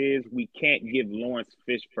all this is we can't give Lawrence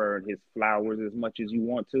Fishburne his flowers as much as you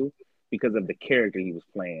want to because of the character he was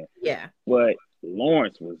playing. Yeah. But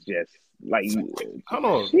Lawrence was just like, hold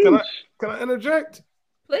on. Can I interject?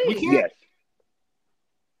 Please. Yes.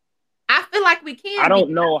 I feel like we can. I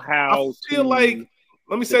don't know how. I feel like,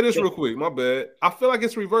 let me say this real quick. My bad. I feel like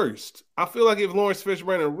it's reversed. I feel like if Lawrence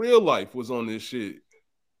Fishburne in real life was on this shit,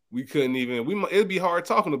 we couldn't even. It'd be hard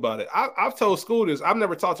talking about it. I've told School this. I've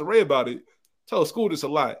never talked to Ray about it. Told School this a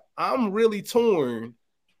lot. I'm really torn.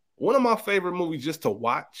 One of my favorite movies just to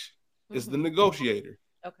watch is The Negotiator.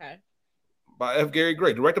 Okay. By F. Gary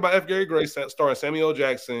Gray, directed by F. Gary Gray, starring Samuel L.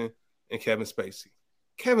 Jackson and Kevin Spacey.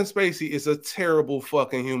 Kevin Spacey is a terrible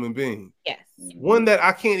fucking human being. Yes. One that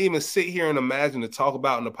I can't even sit here and imagine to talk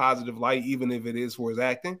about in a positive light, even if it is for his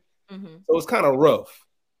acting. Mm-hmm. So it's kind of rough.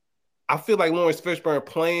 I feel like Lawrence Fishburne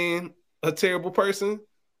playing a terrible person,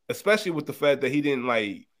 especially with the fact that he didn't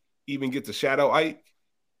like even get to shadow Ike.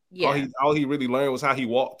 Yeah. All he really learned was how he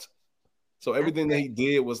walked. So everything that he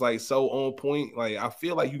did was like so on point. Like I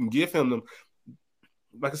feel like you can give him them.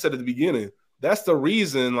 Like I said at the beginning, that's the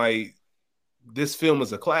reason like this film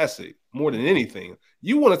is a classic more than anything.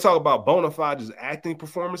 You want to talk about bona fide just acting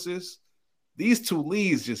performances? These two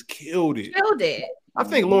leads just killed it. I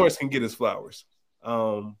think Lawrence can get his flowers.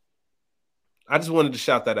 I just wanted to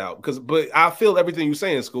shout that out but I feel everything you're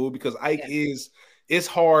saying, School, because Ike it's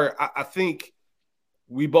hard. I think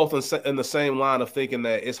we both in the same line of thinking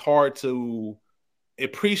that it's hard to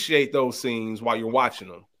appreciate those scenes while you're watching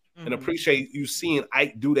them and appreciate you seeing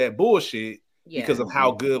Ike do that bullshit because of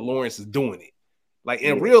how good Lawrence is doing it. Like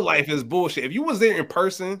in real life, it's bullshit. If you was there in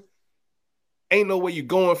person, ain't no way you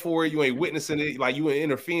going for it. You ain't witnessing it. Like you ain't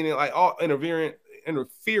interfering, like all interfering.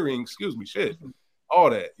 Excuse me, shit. All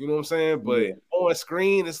that, you know what I'm saying? But on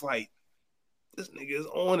screen, it's like this nigga is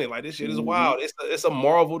on it. Like this shit is wild. It's a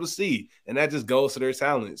marvel to see, and that just goes to their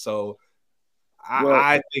talent. So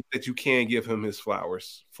I think that you can give him his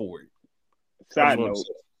flowers for it. Side note,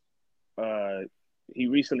 he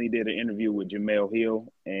recently did an interview with Jemele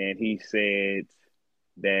Hill, and he said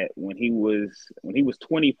that when he was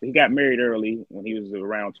 20, he got married early. When he was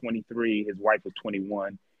around 23, his wife was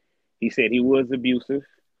 21. He said he was abusive.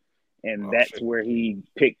 And that's where he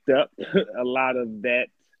picked up a lot of that.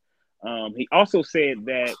 He also said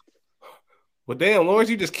that. Well, damn, Lawrence,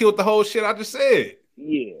 you just killed the whole shit I just said.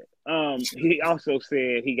 Yeah. He also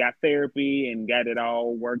said he got therapy and got it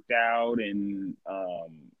all worked out. And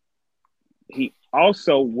he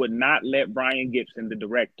also would not let Brian Gibson, the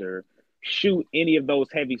director, shoot any of those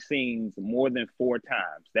heavy scenes more than 4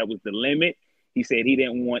 times. That was the limit. He said he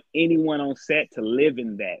didn't want anyone on set to live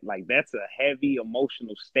in that. Like, that's a heavy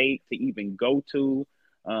emotional state to even go to.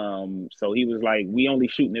 So he was like, we only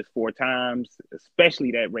shooting this 4 times,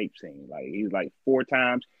 especially that rape scene. Like, he's like 4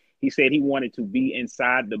 times. He said he wanted to be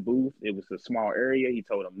inside the booth. It was a small area. He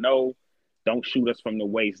told him, no, don't shoot us from the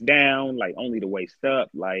waist down, like only the waist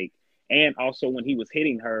up. Like, and also when he was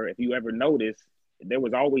hitting her, if you ever noticed, there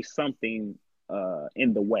was always something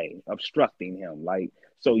in the way, obstructing him. Like,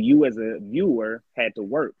 so you as a viewer had to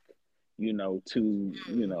work,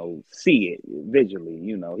 to, see it visually.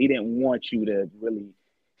 He didn't want you to really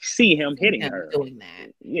see him hitting him her doing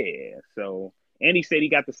that. Yeah. So, and he said he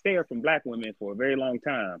got the stare from black women for a very long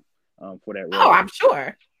time for that role. Oh, I'm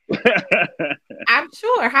sure. I'm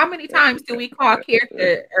sure. How many times do we call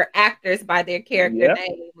character or actors by their character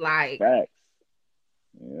name? Like, facts.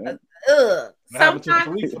 Yeah. Happened to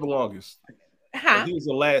Tariq for the longest. He was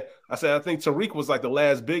the last. I think Tariq was like the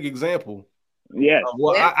last big example. Yes.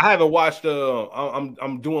 I haven't watched.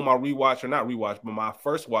 I'm doing my rewatch or not rewatch, but my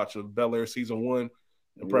first watch of Bel Air season 1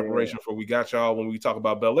 in preparation for We Got Y'all when we talk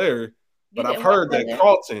about Bel Air. But I've heard that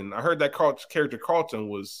Carlton. I heard that character Carlton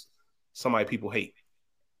was somebody people hate.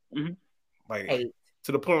 Mm-hmm. Like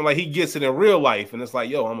to the point like he gets it in real life, and it's like,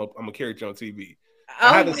 yo, I'm a character on TV.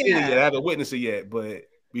 I haven't seen it yet. I haven't witnessed it yet, but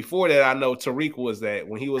before that, I know Tariq was that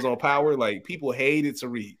when he was on Power, like people hated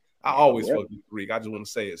Tariq. I always fuck with Tariq. I just want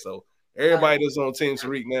to say it. So everybody that's on Team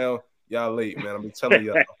Tariq now, y'all late, man. I'm telling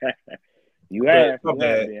y'all.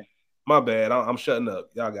 My bad. I'm shutting up.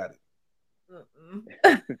 Y'all got it.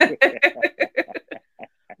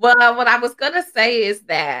 Well, what I was gonna say is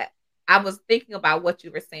that I was thinking about what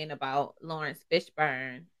you were saying about Lawrence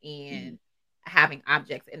Fishburne and having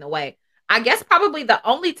objects in the way. I guess probably the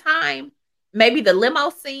only time, maybe the limo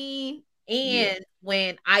scene and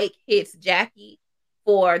when Ike hits Jackie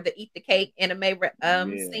for the Eat the Cake anime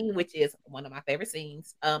scene, which is one of my favorite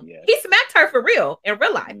scenes. He smacked her for real in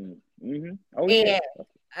real life. Mm-hmm. Oh, yeah.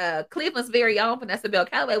 And Cleveland's very own Vanessa Bell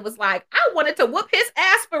Calloway was like, I wanted to whoop his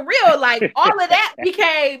ass for real. Like all of that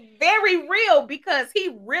became very real because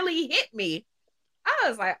he really hit me. I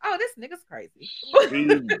was like, oh, this nigga's crazy.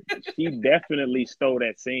 she definitely stole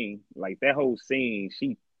that scene. Like that whole scene,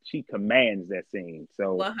 she commands that scene.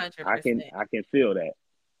 So 100%. I can feel that.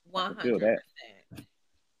 100%.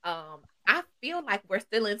 I feel like we're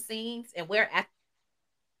still in scenes and we've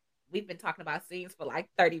been talking about scenes for like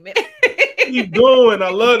 30 minutes. Keep going. I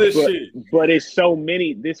love this shit. But it's so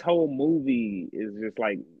many. This whole movie is just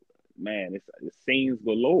like, man, it's scenes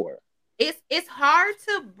galore. It's hard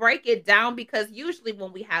to break it down because usually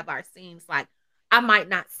when we have our scenes, like I might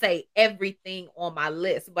not say everything on my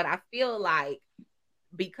list, but I feel like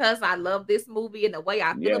because I love this movie and the way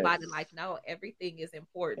I feel about it, like no, everything is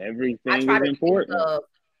important. Everything is important. Think of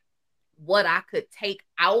what I could take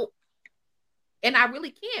out. And I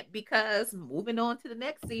really can't because moving on to the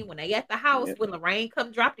next scene, when they at the house, when Lorraine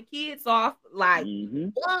come drop the kids off, like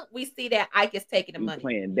we see that Ike is taking the money.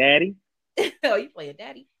 Playing daddy. Oh, you playing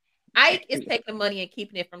daddy. Ike is taking the money and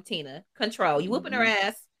keeping it from Tina. Control. You whooping her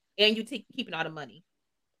ass and you keeping all the money.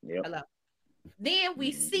 Yep. Hello. Then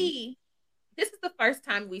we see, this is the first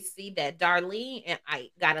time we see that Darlene and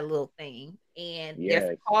Ike got a little thing. And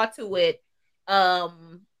there's a call to it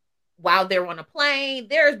while they're on a plane.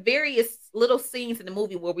 There's various little scenes in the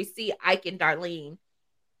movie where we see Ike and Darlene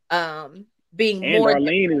being and more.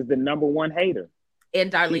 Darlene is the number one hater. And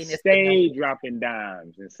Darlene is stayed dropping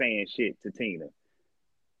dimes and saying shit to Tina.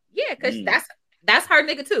 Yeah, because that's her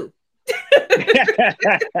nigga too.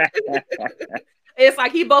 It's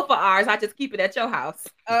like he both for ours. I just keep it at your house.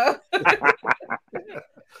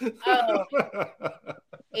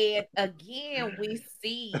 And again, we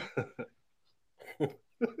see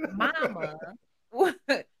Mama.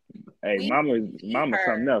 Hey, Mama's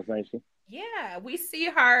something else, ain't she? Yeah, we see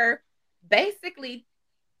her basically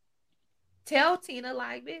tell Tina,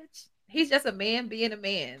 like, bitch, he's just a man being a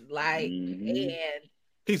man. Like, and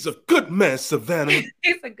he's a good man, Savannah.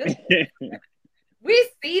 He's a good man. We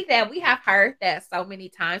see that. We have heard that so many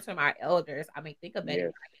times from our elders. I mean, think about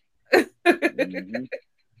it.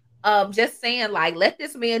 Just saying, like, let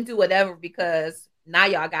this man do whatever because now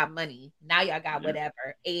y'all got money. Now y'all got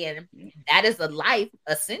whatever. And that is a life,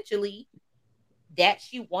 essentially, that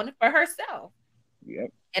she wanted for herself.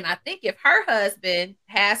 Yep. And I think if her husband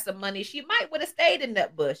has some money, she might would have stayed in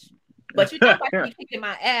that bush. But you know, like, you kicking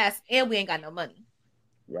my ass and we ain't got no money.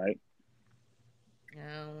 Right.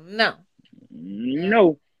 No.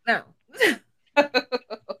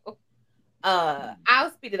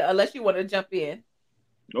 I'll speed it up unless you want to jump in.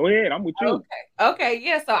 Go ahead, I'm with you. Okay,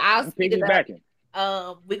 yeah. So I'll speed it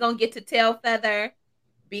up. We're gonna get to Tailfeather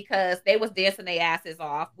because they was dancing their asses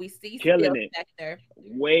off. We see killing it Spector.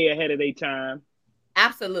 Way ahead of their time.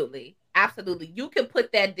 Absolutely. You can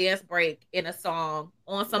put that dance break in a song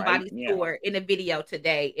on somebody's tour in a video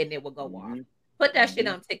today, and it will go off. Put that shit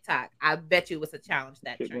on TikTok. I bet you it was a challenge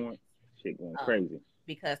that shit going crazy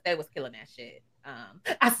because they was killing that shit.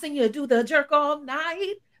 I seen you do the jerk all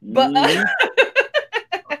night, but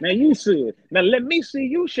now you should. Now let me see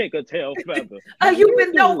you shake a tail feather. You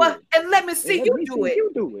been over and let me see you do it.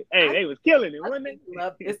 You do it. Hey, they was killing it, wasn't they?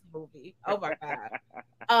 Love this movie. Oh my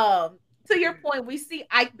god. To your point, we see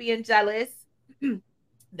Ike being jealous.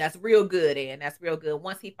 That's real good, and that's real good.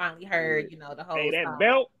 Once he finally heard, you know, the whole that song.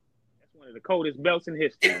 belt, that's one of the coldest belts in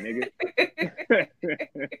history, nigga.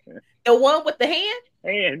 The one with the hand?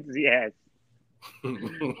 Hands, yes.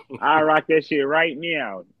 I rock that shit right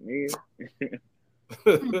now, nigga.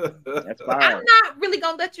 That's fine. I'm not really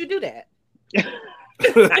gonna let you do that.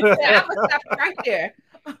 I'm gonna stop right there.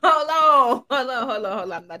 Hold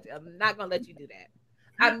on. I'm not gonna let you do that.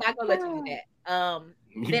 I'm not gonna let you do that.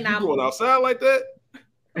 Then I'm going outside like that.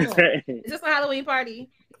 Is this a Halloween party?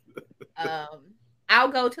 I'll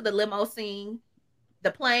go to the limo scene,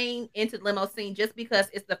 the plane into the limo scene, just because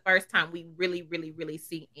it's the first time we really, really, really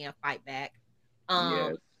see Anne fight back.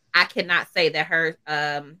 Yes. I cannot say that her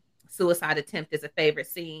suicide attempt is a favorite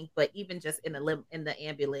scene, but even just in the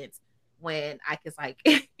ambulance when Ike's like,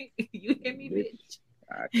 "You hear me, bitch?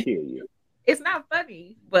 I kill you." It's not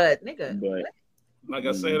funny, but nigga. But like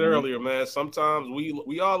I said earlier, man, sometimes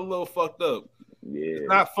we all a little fucked up. Yeah. It's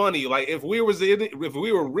not funny. Like if we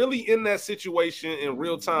were really in that situation in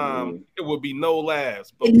real time, it would be no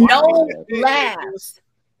laughs. But no laughs.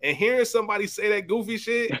 And hearing somebody say that goofy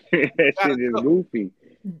shit, that shit is goofy.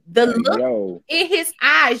 The look in his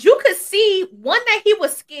eyes, you could see one that he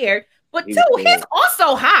was scared, but two, he's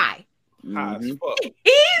also high. High as fuck.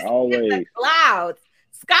 He's always in the clouds.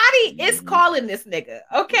 Scotty is calling this nigga,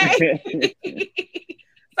 okay?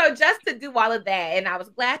 So just to do all of that, and I was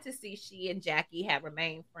glad to see she and Jackie have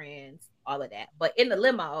remained friends, all of that. But in the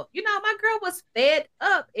limo, you know, my girl was fed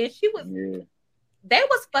up, and she was, they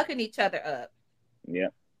was fucking each other up. Yeah.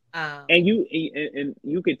 And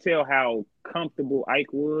you could tell how comfortable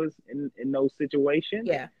Ike was in those situations.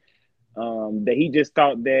 Yeah. That he just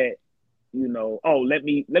thought that, you know, oh, let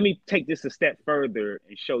me take this a step further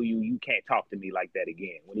and show you can't talk to me like that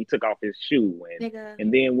again. When he took off his shoe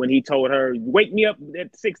and then when he told her, wake me up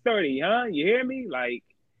at 6:30, huh? You hear me? Like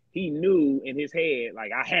he knew in his head,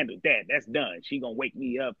 like I handled that. That's done. She gonna wake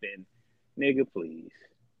me up and nigga, please.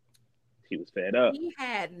 She was fed up. He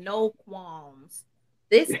had no qualms.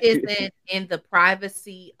 This isn't in the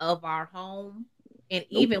privacy of our home. And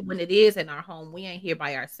even when it is in our home, we ain't here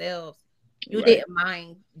by ourselves. You didn't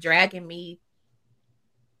mind dragging me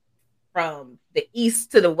from the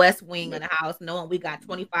east to the west wing of the house, knowing we got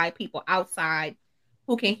 25 people outside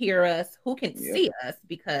who can hear us, who can see us,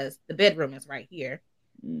 because the bedroom is right here.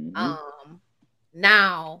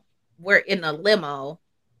 Now we're in a limo.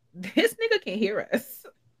 This nigga can hear us.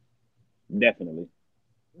 Definitely.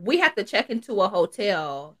 We have to check into a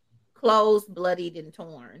hotel, closed, bloodied, and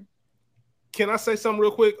torn. Can I say something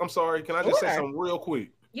real quick? I'm sorry. Can I just say something real quick?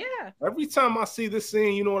 Yeah. Every time I see this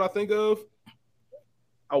scene, you know what I think of?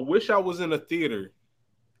 I wish I was in a theater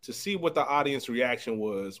to see what the audience reaction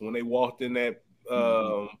was when they walked in that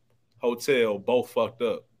hotel, both fucked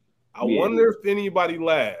up. I wonder if anybody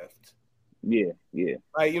laughed. Yeah.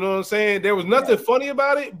 Like, you know what I'm saying? There was nothing funny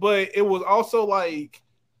about it, but it was also like,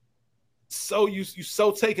 so you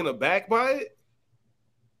so taken aback by it.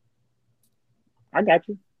 I got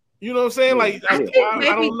you. You know what I'm saying? Like, I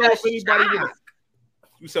don't know if anybody would.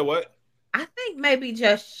 You said what? I think maybe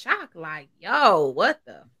just shocked, like, yo, what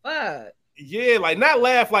the fuck? Yeah, like not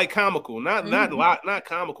laugh like comical, not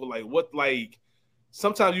comical, like what, like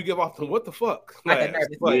sometimes you give off the what the fuck? Like,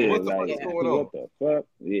 what the fuck is going on? What the fuck?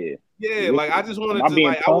 Yeah. Yeah, like I just wanted to,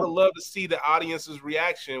 like, I would have loved to see the audience's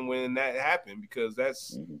reaction when that happened, because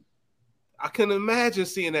that's I couldn't imagine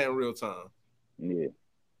seeing that in real time. Yeah.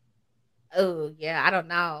 Oh yeah, I don't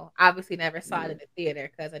know. Obviously, never saw it in the theater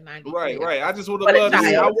because of 90. Right. I just would have loved to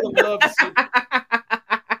see. I would have loved to see.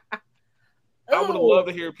 I would have loved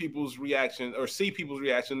to hear people's reaction or see people's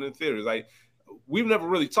reaction in the theaters. Like, we've never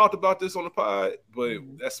really talked about this on the pod, but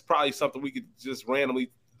that's probably something we could just randomly,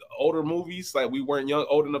 older movies like we weren't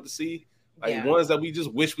old enough to see, like ones that we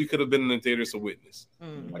just wish we could have been in the theaters to witness.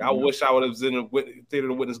 Like I wish I would have been in the theater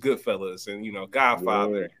to witness Goodfellas and, you know,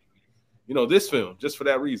 Godfather. You know, this film just for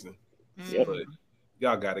that reason. But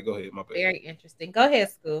y'all got it. Go ahead. My bad. Very interesting. Go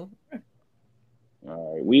ahead, School.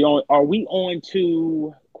 All right. Are we on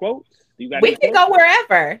to quotes? We can go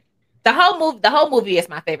wherever. The whole movie is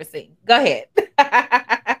my favorite scene. Go ahead.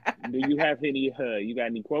 Do you have any? You got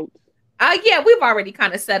any quotes? Yeah, we've already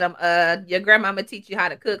kind of said them. Your grandmama teach you how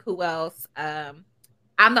to cook. Who else? I'm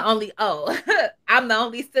the only. I'm the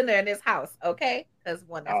only sinner in this house. Okay, because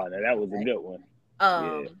one. Oh, that was a good one.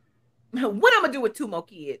 What I'm gonna do with 2 more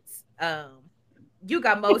kids? You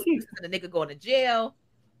got most of the nigga going to jail.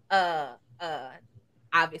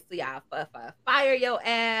 Obviously I'll fire your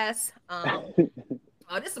ass.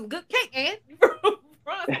 There's some good cake, and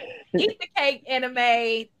eat the cake,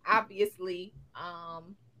 anime. Obviously,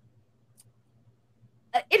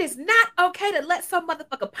 It is not okay to let some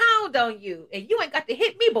motherfucker pound on you, and you ain't got to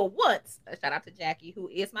hit me but once. Shout out to Jackie, who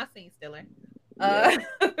is my scene stealer. Yeah.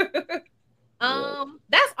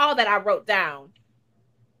 That's all that I wrote down.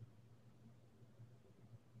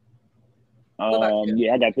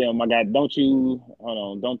 Yeah, I got them. I got don't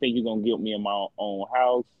think you're gonna guilt me in my own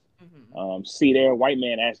house. Mm-hmm. See there, white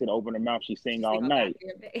man asked her to open her mouth, she sing all night.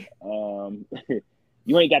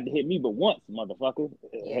 You ain't got to hit me but once, motherfucker.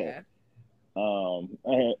 Yeah.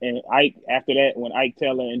 And Ike, after that, when Ike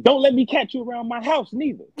tell her, and don't let me catch you around my house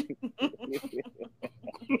neither.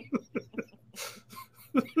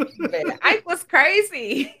 Man, Ike was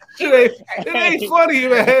crazy. It ain't funny,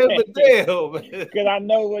 man, but damn, man. Because I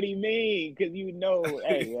know what he mean. Because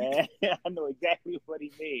hey, man, I know exactly what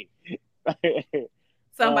he mean.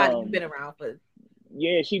 Somebody you've been around for.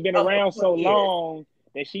 Yeah, she been around so long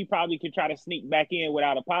that she probably could try to sneak back in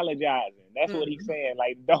without apologizing. That's what he's saying.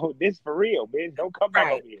 Like, no, this for real, bitch. Don't come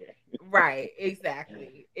back over here. Right,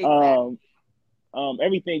 exactly.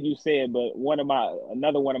 Everything you said, but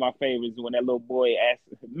another one of my favorites is when that little boy asked,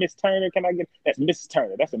 Miss Turner, can I get that's Mrs.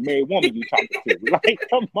 Turner? That's a married woman you talking to. Like,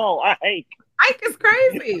 come on, Ike. Ike is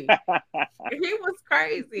crazy. He was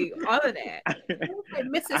crazy. All of that. Like,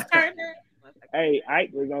 Mrs. Turner. Hey,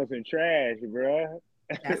 Ike was on some trash, bro.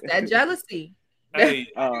 That's that jealousy. Hey,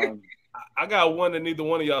 I got one that neither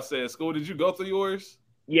one of y'all said. School, did you go through yours?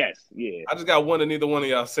 Yes, yeah. I just got one that neither one of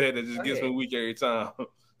y'all said that just gets me weak every time.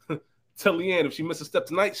 Tell Leanne if she misses a step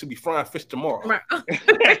tonight, she'll be frying fish tomorrow. Right.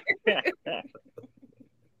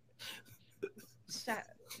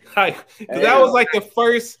 That was like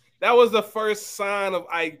that was the first sign of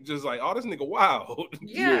Ike just like, oh, this nigga wild.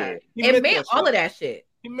 Yeah. It meant all of that shit.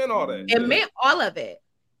 He meant all that. It meant all of it.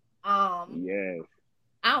 Yes.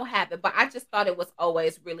 I don't have it, but I just thought it was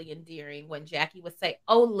always really endearing when Jackie would say,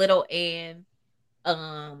 "Oh, little Ann."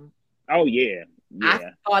 Oh yeah.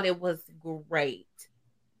 I thought it was great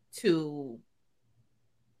to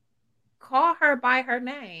call her by her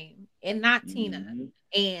name and not Tina.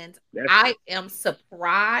 And I am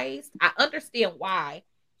surprised. I understand why.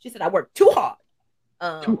 She said I worked too hard.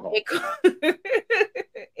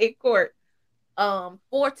 In court.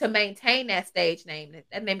 To maintain that stage name.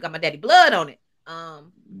 That name got my daddy blood on it.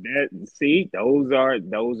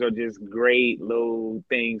 Those are just great little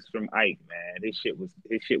things from Ike, man. This shit was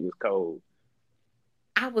cold.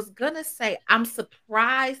 I was gonna say I'm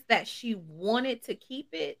surprised that she wanted to keep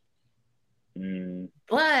it,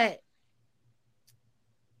 but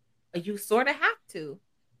you sort of have to.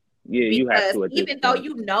 Yeah, you have to. Even though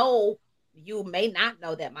you may not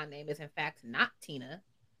know that my name is in fact not Tina.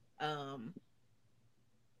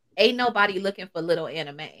 Ain't nobody looking for little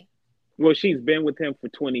Anime. Well, she's been with him for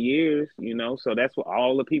 20 years, so that's what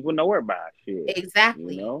all the people know her by. Shit.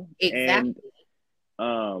 Exactly. Exactly.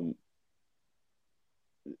 And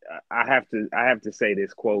I have to say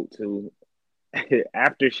this quote too.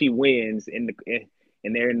 After she wins and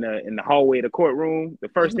they're in the hallway of the courtroom, the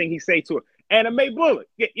first thing he say to her, Anime Bullet.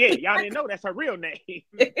 Yeah, y'all didn't know that's her real name.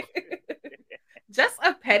 Just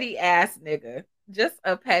a petty ass nigga. Just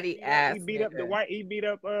a petty ass. He beat up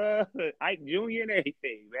Ike Jr. and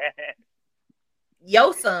everything, man.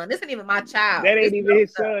 Your son. This ain't even my child. That ain't even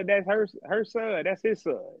his son. That's her son. That's his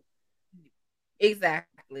son.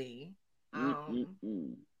 Exactly. Anime.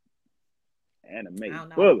 I don't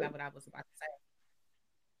know what I was about to say.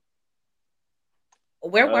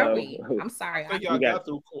 Where were we? I'm sorry. I think y'all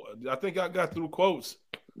got through quotes.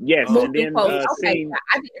 Yes, and then I didn't really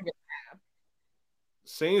have.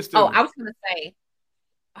 Scenes still. I was gonna say,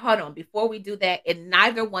 hold on, before we do that, and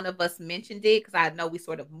neither one of us mentioned it because I know we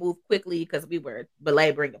sort of moved quickly because we were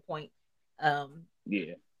belaboring the point.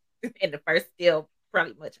 Yeah. In the first still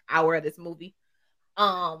pretty much hour of this movie.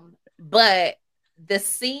 But the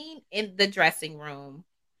scene in the dressing room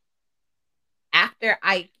after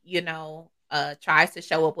Ike, tries to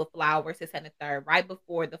show up with flowers, his and the third, right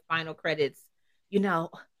before the final credits,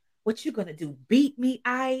 what you gonna do? Beat me,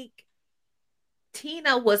 Ike?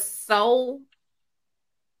 Tina was so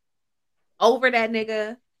over that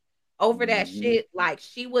nigga, over that shit. Like,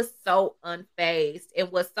 she was so unfazed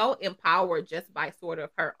and was so empowered just by sort of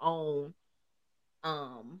her own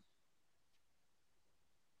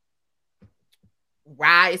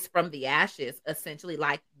rise from the ashes, essentially.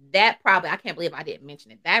 Like, that probably, I can't believe I didn't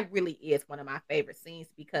mention it. That really is one of my favorite scenes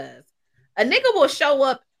because a nigga will show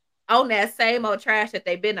up on that same old trash that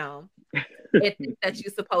they've been on and think that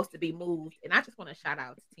you're supposed to be moved. And I just want to shout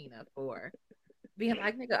out to Tina for being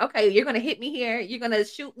like, nigga, okay, you're gonna hit me here, you're gonna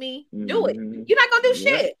shoot me, do it. You're not gonna do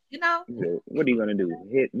shit, What are you gonna do?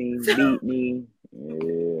 Hit me, beat me?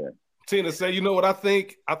 Yeah. Tina say, you know what I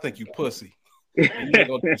think? I think you pussy. You ain't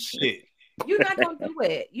gonna do shit. You're not gonna do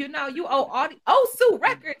it. You know, you owe audio. Oh, Sue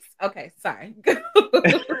Records. Okay, sorry. Go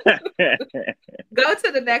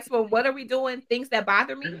to the next one. What are we doing? Things that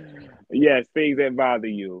bother me? Yes, things that bother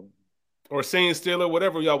you. Or scene stealer,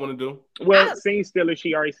 whatever y'all want to do. Well, scene stealer,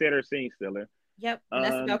 she already said her scene stealer. Yep.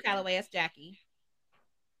 Vanessa Bell Calloway as Jackie.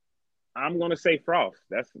 I'm gonna say Frost.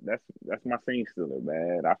 That's my scene stealer,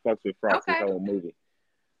 man. I fucks with Frost this whole movie.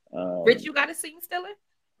 Rich, you got a scene stealer?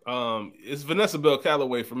 It's Vanessa Bell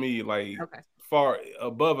Calloway for me, like far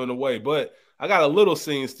above and away. But I got a little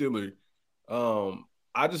scene stealer.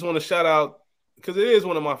 I just want to shout out because it is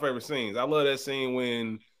one of my favorite scenes. I love that scene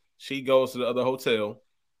when she goes to the other hotel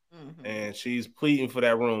and she's pleading for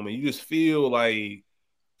that room, and you just feel like,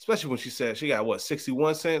 especially when she said she got what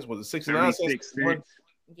 61 cents, was it 69 cents?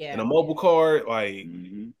 Yeah, and a mobile card, like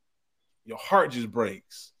your heart just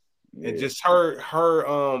breaks. Yeah. And just her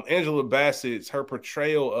Angela Bassett's her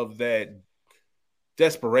portrayal of that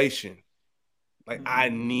desperation. Like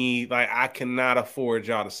I cannot afford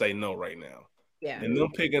y'all to say no right now. Yeah. And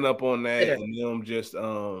them picking up on that and them just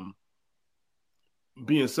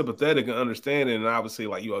being sympathetic and understanding, and obviously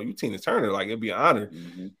like you Tina Turner, like it'd be an honor.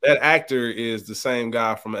 That actor is the same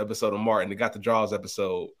guy from an episode of Martin that got the Jaws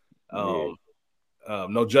episode. No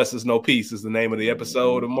Justice, No Peace is the name of the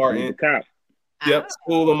episode of Martin. Yep,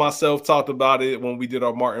 School and myself talked about it when we did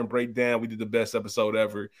our Martin breakdown. We did the best episode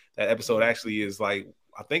ever. That episode actually is like,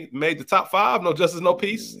 I think made the top 5. No Justice, No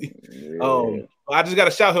Peace. I just got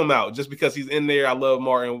to shout him out just because he's in there. I love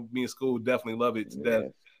Martin. Me and School definitely love it to death.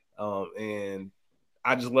 And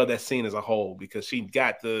I just love that scene as a whole because she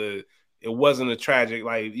got it wasn't a tragic,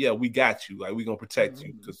 like, yeah, we got you. Like, we're going to protect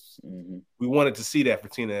you because we wanted to see that for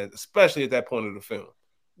Tina, especially at that point of the film.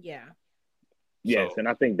 Yeah. Yes, and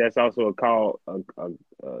I think that's also a call. What's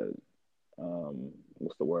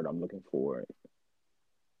the word I'm looking for?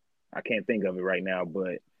 I can't think of it right now,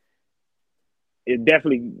 but it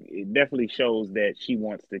definitely shows that she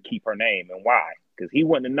wants to keep her name and why. Because he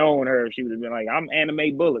wouldn't have known her if she would have been like, "I'm Anna Mae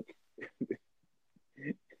Bullock."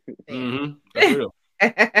 That's real.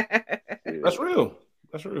 That's real.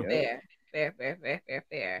 That's real. Fair.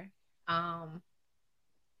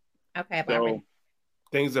 Okay, so,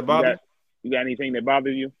 things that bother you got anything that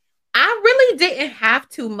bothers you? I really didn't have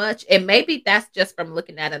too much, and maybe that's just from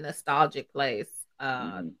looking at a nostalgic place.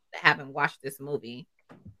 Having watched this movie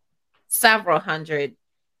several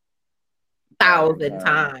 100,000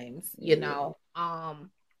 times, you know. And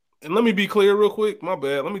let me be clear real quick. My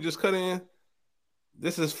bad. Let me just cut in.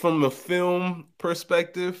 This is from a film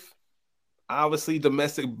perspective. Obviously,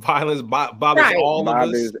 domestic violence bothers all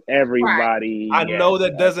of us. Everybody. I know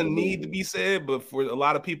that doesn't need to be said, but for a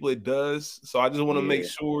lot of people, it does. So I just want to make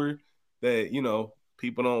sure that,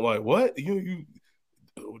 people don't like, what?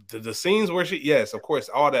 The scenes where yes, of course,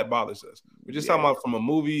 all that bothers us. We're just talking about from a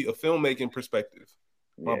filmmaking perspective.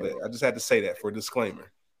 My bad. I just had to say that for a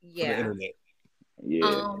disclaimer. Yeah. For the internet. Yeah,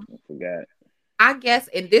 I forgot. I guess,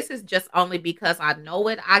 and this is just only because I know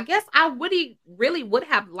it, I guess I really would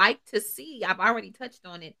have liked to see, I've already touched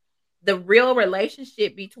on it, the real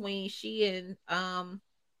relationship between she and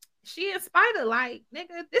Spider. Like,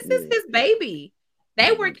 nigga, this is his baby.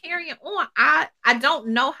 They were carrying on. I don't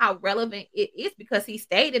know how relevant it is because he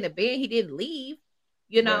stayed in the bed. He didn't leave,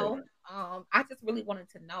 Right. I just really wanted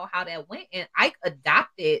to know how that went. And Ike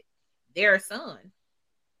adopted their son.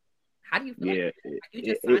 How do you feel? Yeah. Like you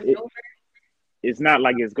just signed over? It's not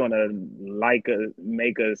like it's gonna make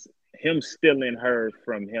us. Him stealing her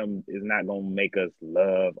from him is not gonna make us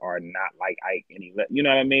love or not like Ike any. You know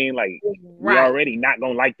what I mean? Like we're already not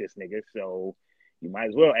gonna like this nigga, so you might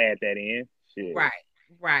as well add that in. Shit. Right.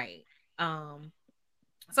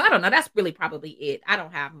 So I don't know. That's really probably it. I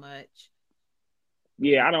don't have much.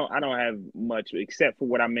 Yeah, I don't have much except for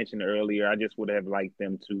what I mentioned earlier. I just would have liked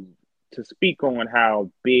them to speak on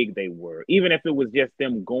how big they were, even if it was just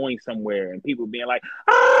them going somewhere and people being like,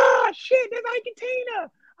 shit, that's Ike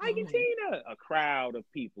and Tina, a crowd of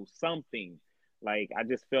people, something. Like, I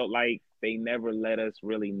just felt like they never let us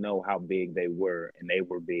really know how big they were, and they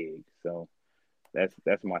were big. So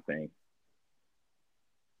that's my thing.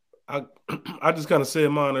 I just kind of said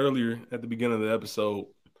mine earlier at the beginning of the episode.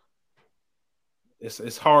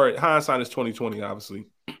 It's hard. Hindsight is 20/20, obviously.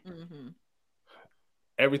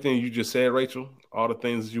 Everything you just said, Rachel, all the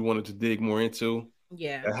things you wanted to dig more into,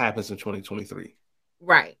 that happens in 2023.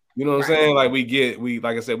 Right. You know what I'm saying? Like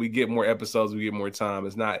like I said, we get more episodes, we get more time.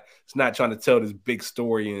 It's not trying to tell this big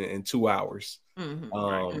story in 2 hours.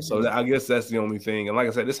 So I guess that's the only thing. And like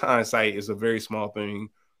I said, this hindsight is a very small thing.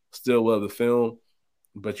 Still love the film,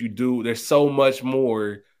 but there's so much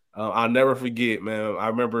more. I'll never forget, man. I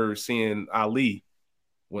remember seeing Ali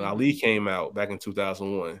when Ali came out back in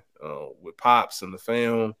 2001. with Pops and the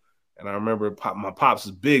film. And I remember my Pops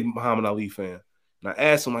is a big Muhammad Ali fan. And I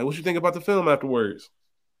asked him, like, what you think about the film afterwards?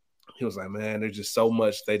 He was like, man, there's just so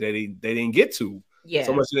much they didn't get to. Yeah.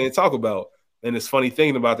 So much they didn't talk about. And it's funny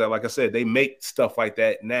thinking about that. Like I said, they make stuff like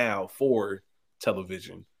that now for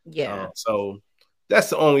television. Yeah. So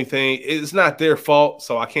that's the only thing. It's not their fault,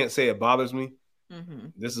 so I can't say it bothers me. Mm-hmm.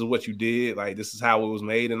 This is what you did. Like, this is how it was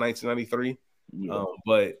made in 1993. Yeah.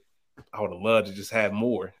 But I would have loved to just have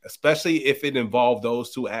more, especially if it involved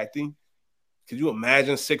those two acting. Could you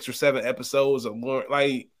imagine 6 or 7 episodes of more,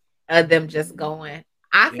 like them just going?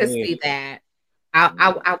 I could see that.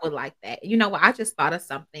 I would like that. You know what? I just thought of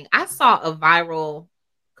something. I saw a viral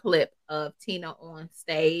clip of Tina on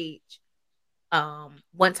stage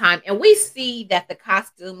one time, and we see that the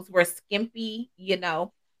costumes were skimpy. You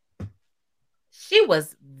know, she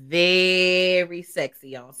was very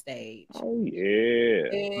sexy on stage. Oh yeah,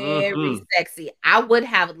 very sexy. I would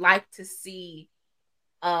have liked to see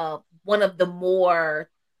one of the more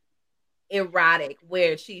erotic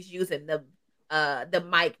where she's using the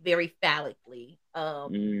mic very phallically.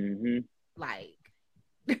 Like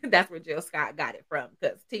that's where Jill Scott got it from,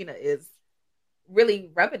 because Tina is really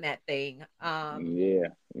rubbing that thing. Yeah.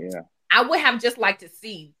 I would have just liked to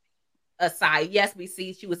see a side. Yes, we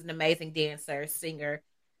see she was an amazing dancer, singer.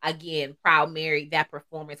 Again, Proud Mary, that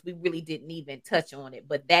performance, we really didn't even touch on it,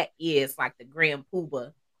 but that is like the grand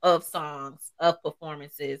poobah of songs, of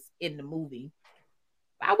performances in the movie.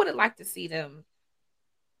 I would have liked to see them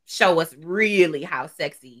show us really how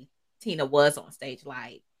sexy Tina was on stage.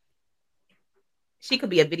 Like, she could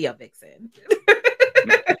be a video vixen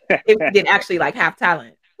if she did actually like have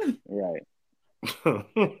talent. Right.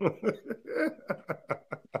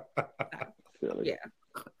 Yeah.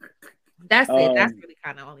 That's it. That's really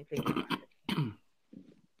kind of the only thing about it.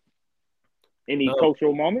 Any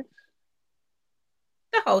cultural moments?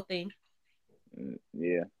 The whole thing.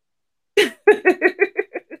 Yeah. The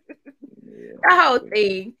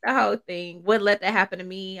whole thing. Wouldn't let that happen to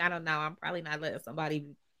me. I don't know. I'm probably not letting somebody.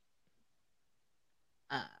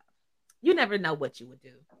 You never know what you would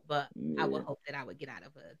do, but I would hope that I would get out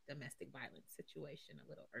of a domestic violence situation a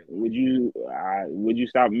little earlier. Would you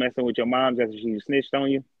stop messing with your mom after she snitched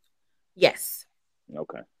on you? Yes.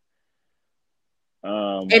 Okay.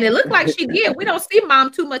 And it looked like she did. We don't see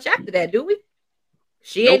mom too much after that, do we?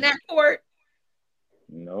 She ain't at court.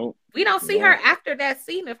 No. We don't see her after that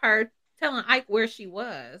scene of her telling Ike where she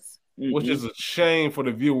was. Which is a shame for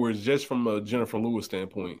the viewers, just from a Jennifer Lewis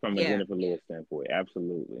standpoint. Jennifer Lewis standpoint,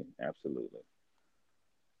 absolutely.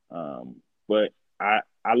 But I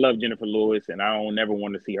love Jennifer Lewis, and I don't never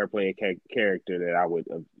want to see her play a character that I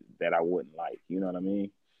wouldn't like. You know what I mean?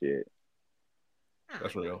 Shit.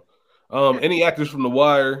 That's real. Any actors from The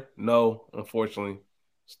Wire? No, unfortunately.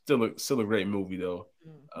 Still a great movie though.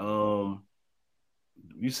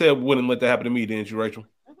 You said wouldn't let that happen to me, didn't you, Rachel?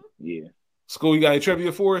 Yeah. School, you got any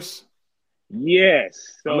trivia for us?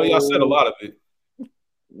 Yes. So, I know y'all said a lot of it.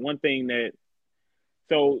 One thing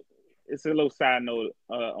so it's a little side note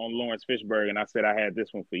on Lawrence Fishburne, and I said I had this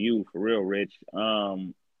one for you, for real, Rich.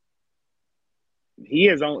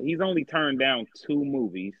 He's only turned down 2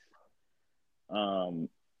 movies. And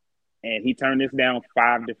he turned this down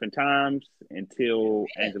 5 different times until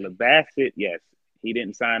Angela Bassett. Yes, he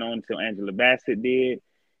didn't sign on until Angela Bassett did,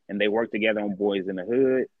 and they worked together on Boys in the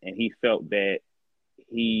Hood, and he felt that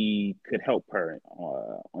he could help her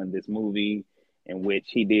on this movie, in which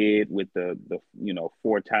he did with the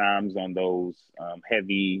 4 times on those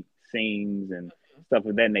heavy scenes and stuff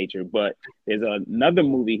of that nature. But there's another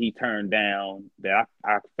movie he turned down that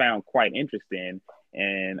I found quite interesting,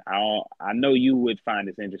 and I know you would find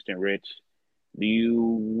this interesting, Rich. Do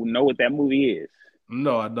you know what that movie is?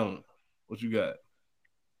 No, I don't. What you got?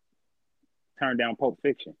 Turned down Pulp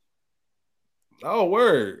Fiction. Oh,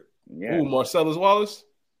 word. Yeah. Ooh, Marcellus Wallace?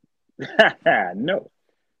 No.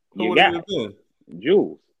 Who would it have been?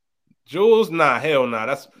 Jules. Jules? Nah, hell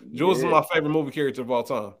nah. Jules is my favorite movie character of all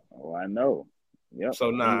time. Oh, I know. Yep. So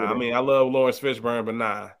nah, I mean, I love Lawrence Fishburne, but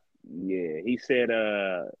nah. Yeah, he said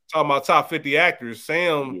talking about top 50 actors,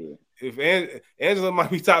 Sam, if Angela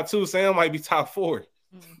might be top 2, Sam might be top 4.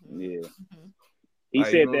 Yeah. He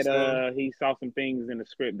said that he saw some things in the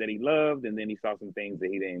script that he loved, and then he saw some things that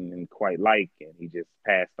he didn't quite like, and he just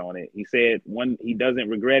passed on it. He said he doesn't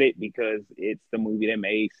regret it because it's the movie that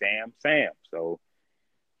made Sam Sam. So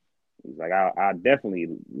he's like, I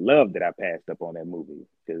definitely love that I passed up on that movie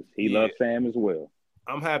because he loved Sam as well.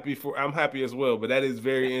 I'm happy as well, but that is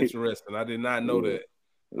very interesting. I did not know that.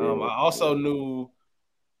 I also knew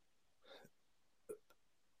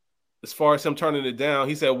as far as him turning it down,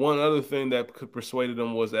 he said one other thing that could persuaded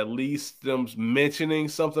him was at least them mentioning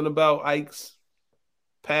something about Ike's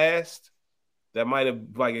past that might have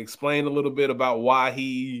like explained a little bit about why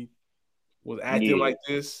he was acting like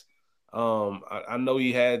this. I know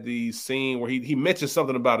he had the scene where he mentioned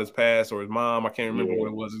something about his past or his mom. I can't remember what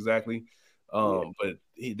it was exactly. But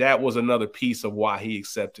that was another piece of why he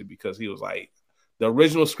accepted, because he was like, the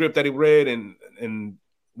original script that he read, and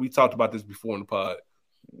we talked about this before in the pod.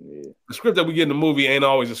 The script that we get in the movie ain't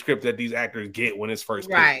always a script that these actors get when it's first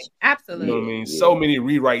right. pitched. Absolutely. You know what I mean? So many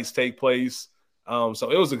rewrites take place.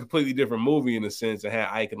 So it was a completely different movie in a sense, and had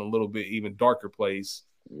Ike in a little bit even darker place.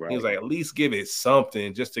 Right. He was like, at least give it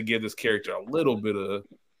something just to give this character a little bit of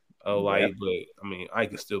light. But I mean,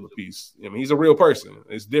 Ike is still a piece. I mean, he's a real person.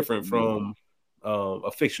 It's different from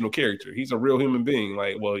a fictional character. He's a real human being.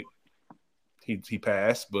 Like, well, he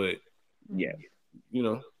passed, but yeah, you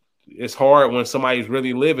know, it's hard when somebody's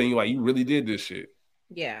really living. You're like, you really did this shit.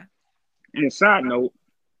 Yeah. And side note,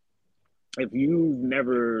 if you've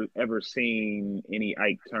never ever seen any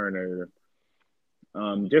Ike Turner,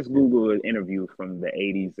 just Google an interview from the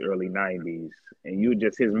 80s, early 90s, and you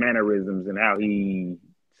just his mannerisms and how he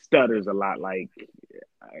stutters a lot. Like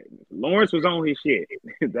Lawrence was on his shit,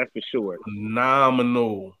 that's for sure.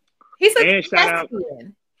 Phenomenal. He's a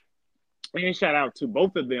and shout out to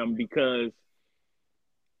both of them, because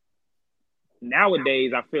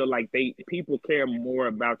nowadays I feel like people care more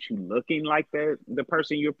about you looking like the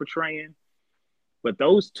person you're portraying, but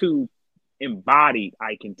those two embody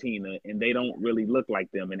Ike and Tina, and they don't really look like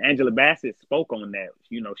them. And Angela Bassett spoke on that.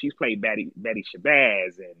 You know, she's played Betty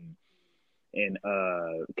Shabazz and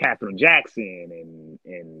Katherine Jackson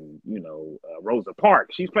and you know, Rosa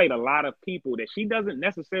Parks. She's played a lot of people that she doesn't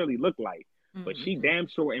necessarily look like, but she damn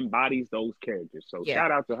sure embodies those characters. So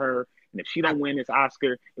shout out to her. And if she don't win this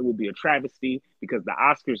Oscar, it will be a travesty, because the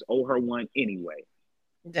Oscars owe her one anyway.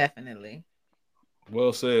 Definitely.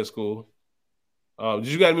 Well said, School. Did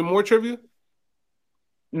you got any more trivia?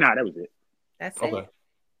 Nah, that was it. That's okay. it.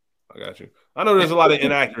 I got you. I know there's a lot of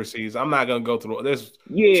inaccuracies. I'm not gonna go through. There's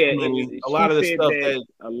a lot of the stuff that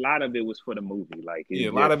a lot of it was for the movie. Like a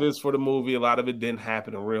lot of it's for the movie. A lot of it didn't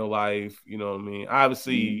happen in real life. You know what I mean?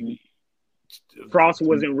 Obviously, Frost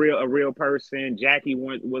wasn't a real person. Jackie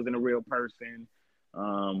wasn't a real person.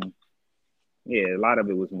 Yeah, a lot of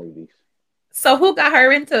it was movies. So who got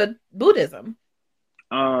her into Buddhism?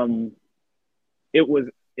 It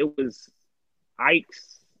was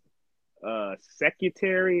Ike's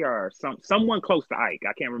secretary or someone close to Ike.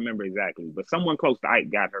 I can't remember exactly, but someone close to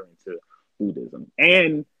Ike got her into Buddhism.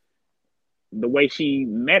 And the way she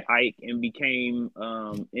met Ike and became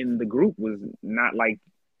in the group was not like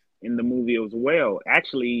in the movie as well.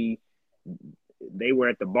 Actually, they were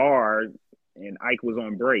at the bar and Ike was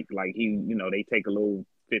on break. Like they take a little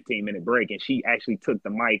 15-minute break, and she actually took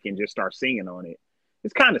the mic and just started singing on it.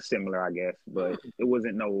 It's kind of similar, I guess, but it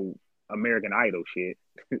wasn't no American Idol shit.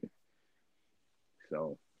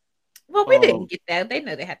 So, well, we didn't get that. They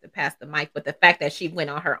know they had to pass the mic, but the fact that she went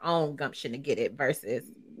on her own gumption to get it versus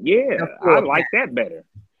I like that better.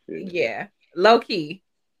 Yeah, low key.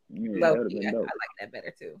 Yeah, low key. I like that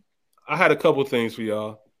better too. I had a couple things for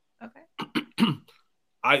y'all. Okay.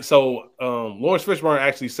 Lawrence Fishburne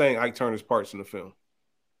actually sang Ike Turner's parts in the film.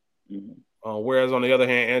 Whereas on the other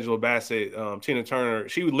hand, Angela Bassett, Tina Turner,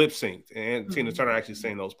 she lip synced, and Tina Turner actually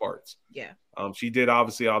sang those parts. Yeah. She did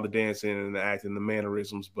obviously all the dancing and the acting, the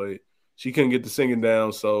mannerisms, but she couldn't get the singing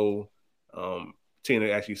down, so Tina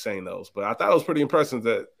actually sang those. But I thought it was pretty impressive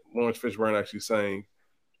that Lawrence Fishburne actually sang.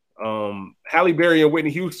 Halle Berry and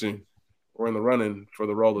Whitney Houston were in the running for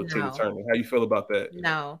the role of Tina Turner. How you feel about that?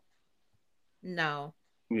 No.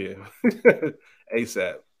 Yeah.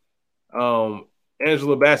 ASAP.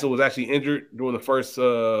 Angela Bassett was actually injured during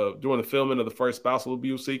the filming of the first spousal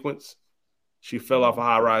abuse sequence. She fell off a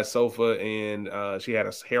high-rise sofa, and she had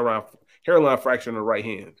a hairline fracture in her right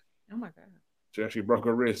hand. Oh my god! She actually broke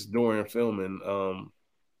her wrist during filming of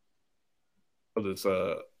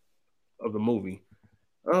the movie.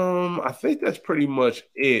 I think that's pretty much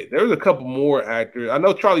it. There was a couple more actors. I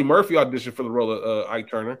know Charlie Murphy auditioned for the role of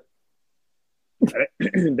Ike Turner.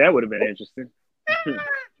 That would have been interesting.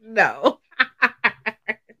 No.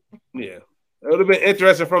 Yeah, it would have been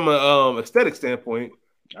interesting from an aesthetic standpoint.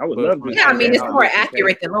 I would love to. Yeah, I mean, it's more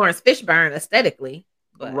accurate than Lawrence Fishburne aesthetically.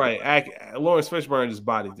 But. Right, Lawrence Fishburne just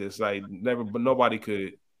bodied this. Like but nobody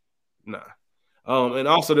could. Nah. And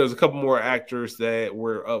also there's a couple more actors that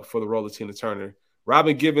were up for the role of Tina Turner.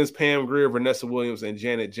 Robin Givens, Pam Grier, Vanessa Williams, and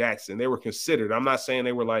Janet Jackson. They were considered. I'm not saying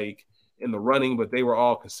they were like in the running, but they were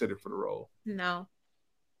all considered for the role. No.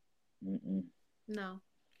 No,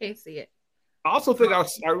 can't see it. I also think I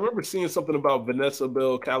remember seeing something about Vanessa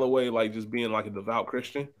Bell Calloway, like just being like a devout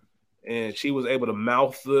Christian, and she was able to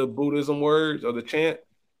mouth the Buddhism words or the chant,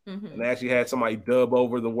 and actually had somebody dub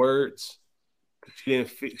over the words. She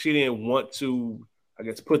didn't want to, I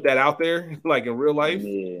guess, put that out there like in real life.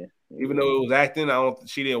 Yeah. Even though it was acting,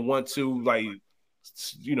 she didn't want to, like,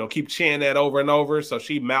 you know, keep chanting that over and over. So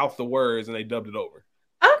she mouthed the words and they dubbed it over.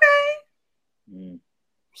 Okay.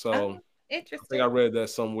 So interesting. I think I read that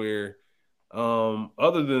somewhere.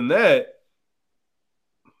 Other than that,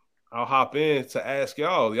 I'll hop in to ask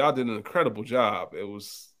y'all. Y'all did an incredible job.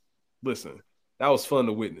 Listen, that was fun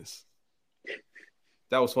to witness.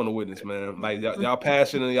 That was fun to witness, man. Like y'all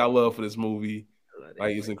passion and y'all love for this movie.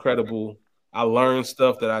 Like, it's incredible. I learned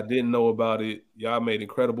stuff that I didn't know about it. Y'all made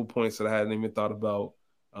incredible points that I hadn't even thought about.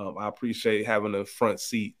 I appreciate having a front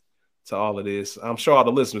seat to all of this. I'm sure all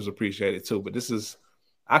the listeners appreciate it too, but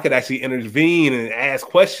I could actually intervene and ask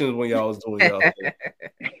questions when y'all was doing y'all thing.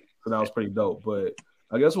 So that was pretty dope. But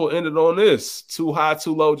I guess we'll end it on this. Too high,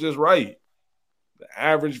 too low, just right. The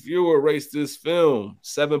average viewer rates this film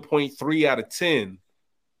 7.3 out of 10.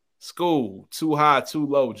 School, too high, too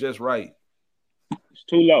low, just right. It's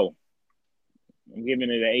too low. I'm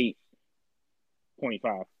giving it an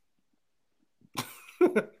 8.5.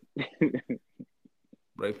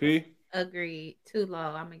 Ray P? Agreed. Too low.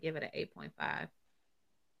 I'm gonna give it an 8.5.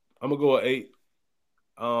 I'm gonna go an 8.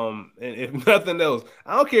 And if nothing else,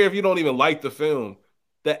 I don't care if you don't even like the film.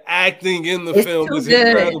 The acting in the film is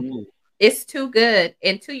incredible. It's too good.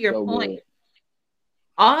 And to your point,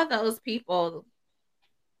 all those people,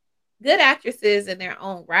 good actresses in their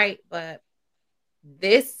own right, but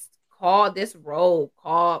this role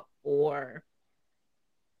called for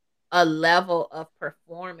a level of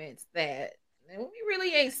performance that we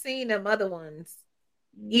really ain't seen them other ones,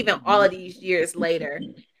 even all of these years later,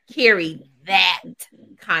 carry that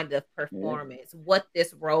kind of performance. What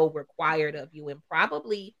this role required of you, and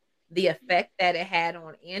probably the effect that it had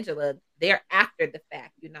on Angela there after the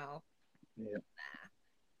fact, you know.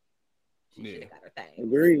 She got her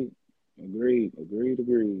thing. Agreed.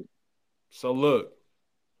 So look,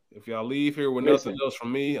 if y'all leave here with nothing else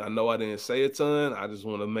from me, I know I didn't say a ton. I just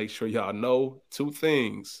want to make sure y'all know 2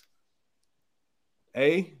 things.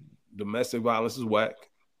 A, domestic violence is whack.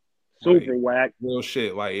 Super whack. Real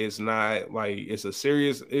shit. Like, it's not, like, it's a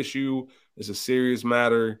serious issue. It's a serious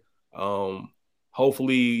matter.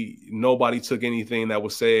 Hopefully nobody took anything that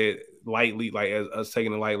was said lightly, like as us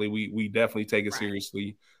taking it lightly. We definitely take it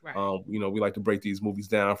seriously. Right. You know, we like to break these movies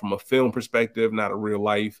down from a film perspective, not a real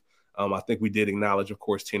life. I think we did acknowledge, of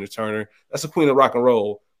course, Tina Turner. That's the queen of rock and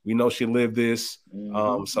roll. We know she lived this.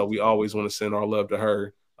 So we always want to send our love to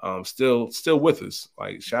her. Still with us.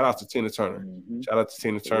 Like, shout out to Tina Turner. Shout out to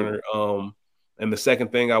Tina Turner. And the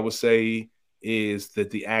second thing I would say is that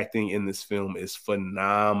the acting in this film is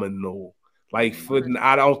phenomenal. Like,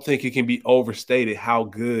 I don't think it can be overstated how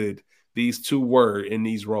good these 2 were in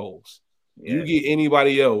these roles. You get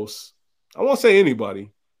anybody else, I won't say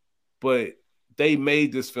anybody, but they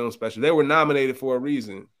made this film special. They were nominated for a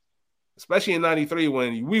reason, especially in '93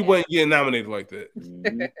 when we weren't getting nominated like that.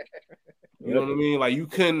 You know what I mean? Like, you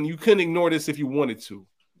couldn't ignore this if you wanted to.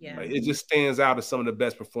 Yeah, like, it just stands out as some of the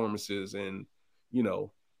best performances, and you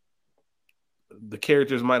know, the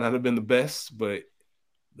characters might not have been the best, but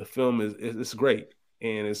the film it's great,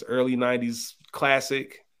 and it's early '90s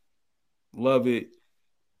classic. Love it.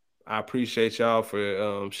 I appreciate y'all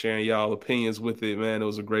for sharing y'all opinions with it, man. It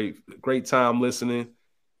was a great time listening.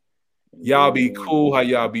 Y'all be cool. How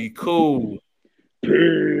y'all be cool?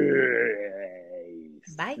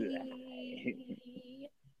 Bye.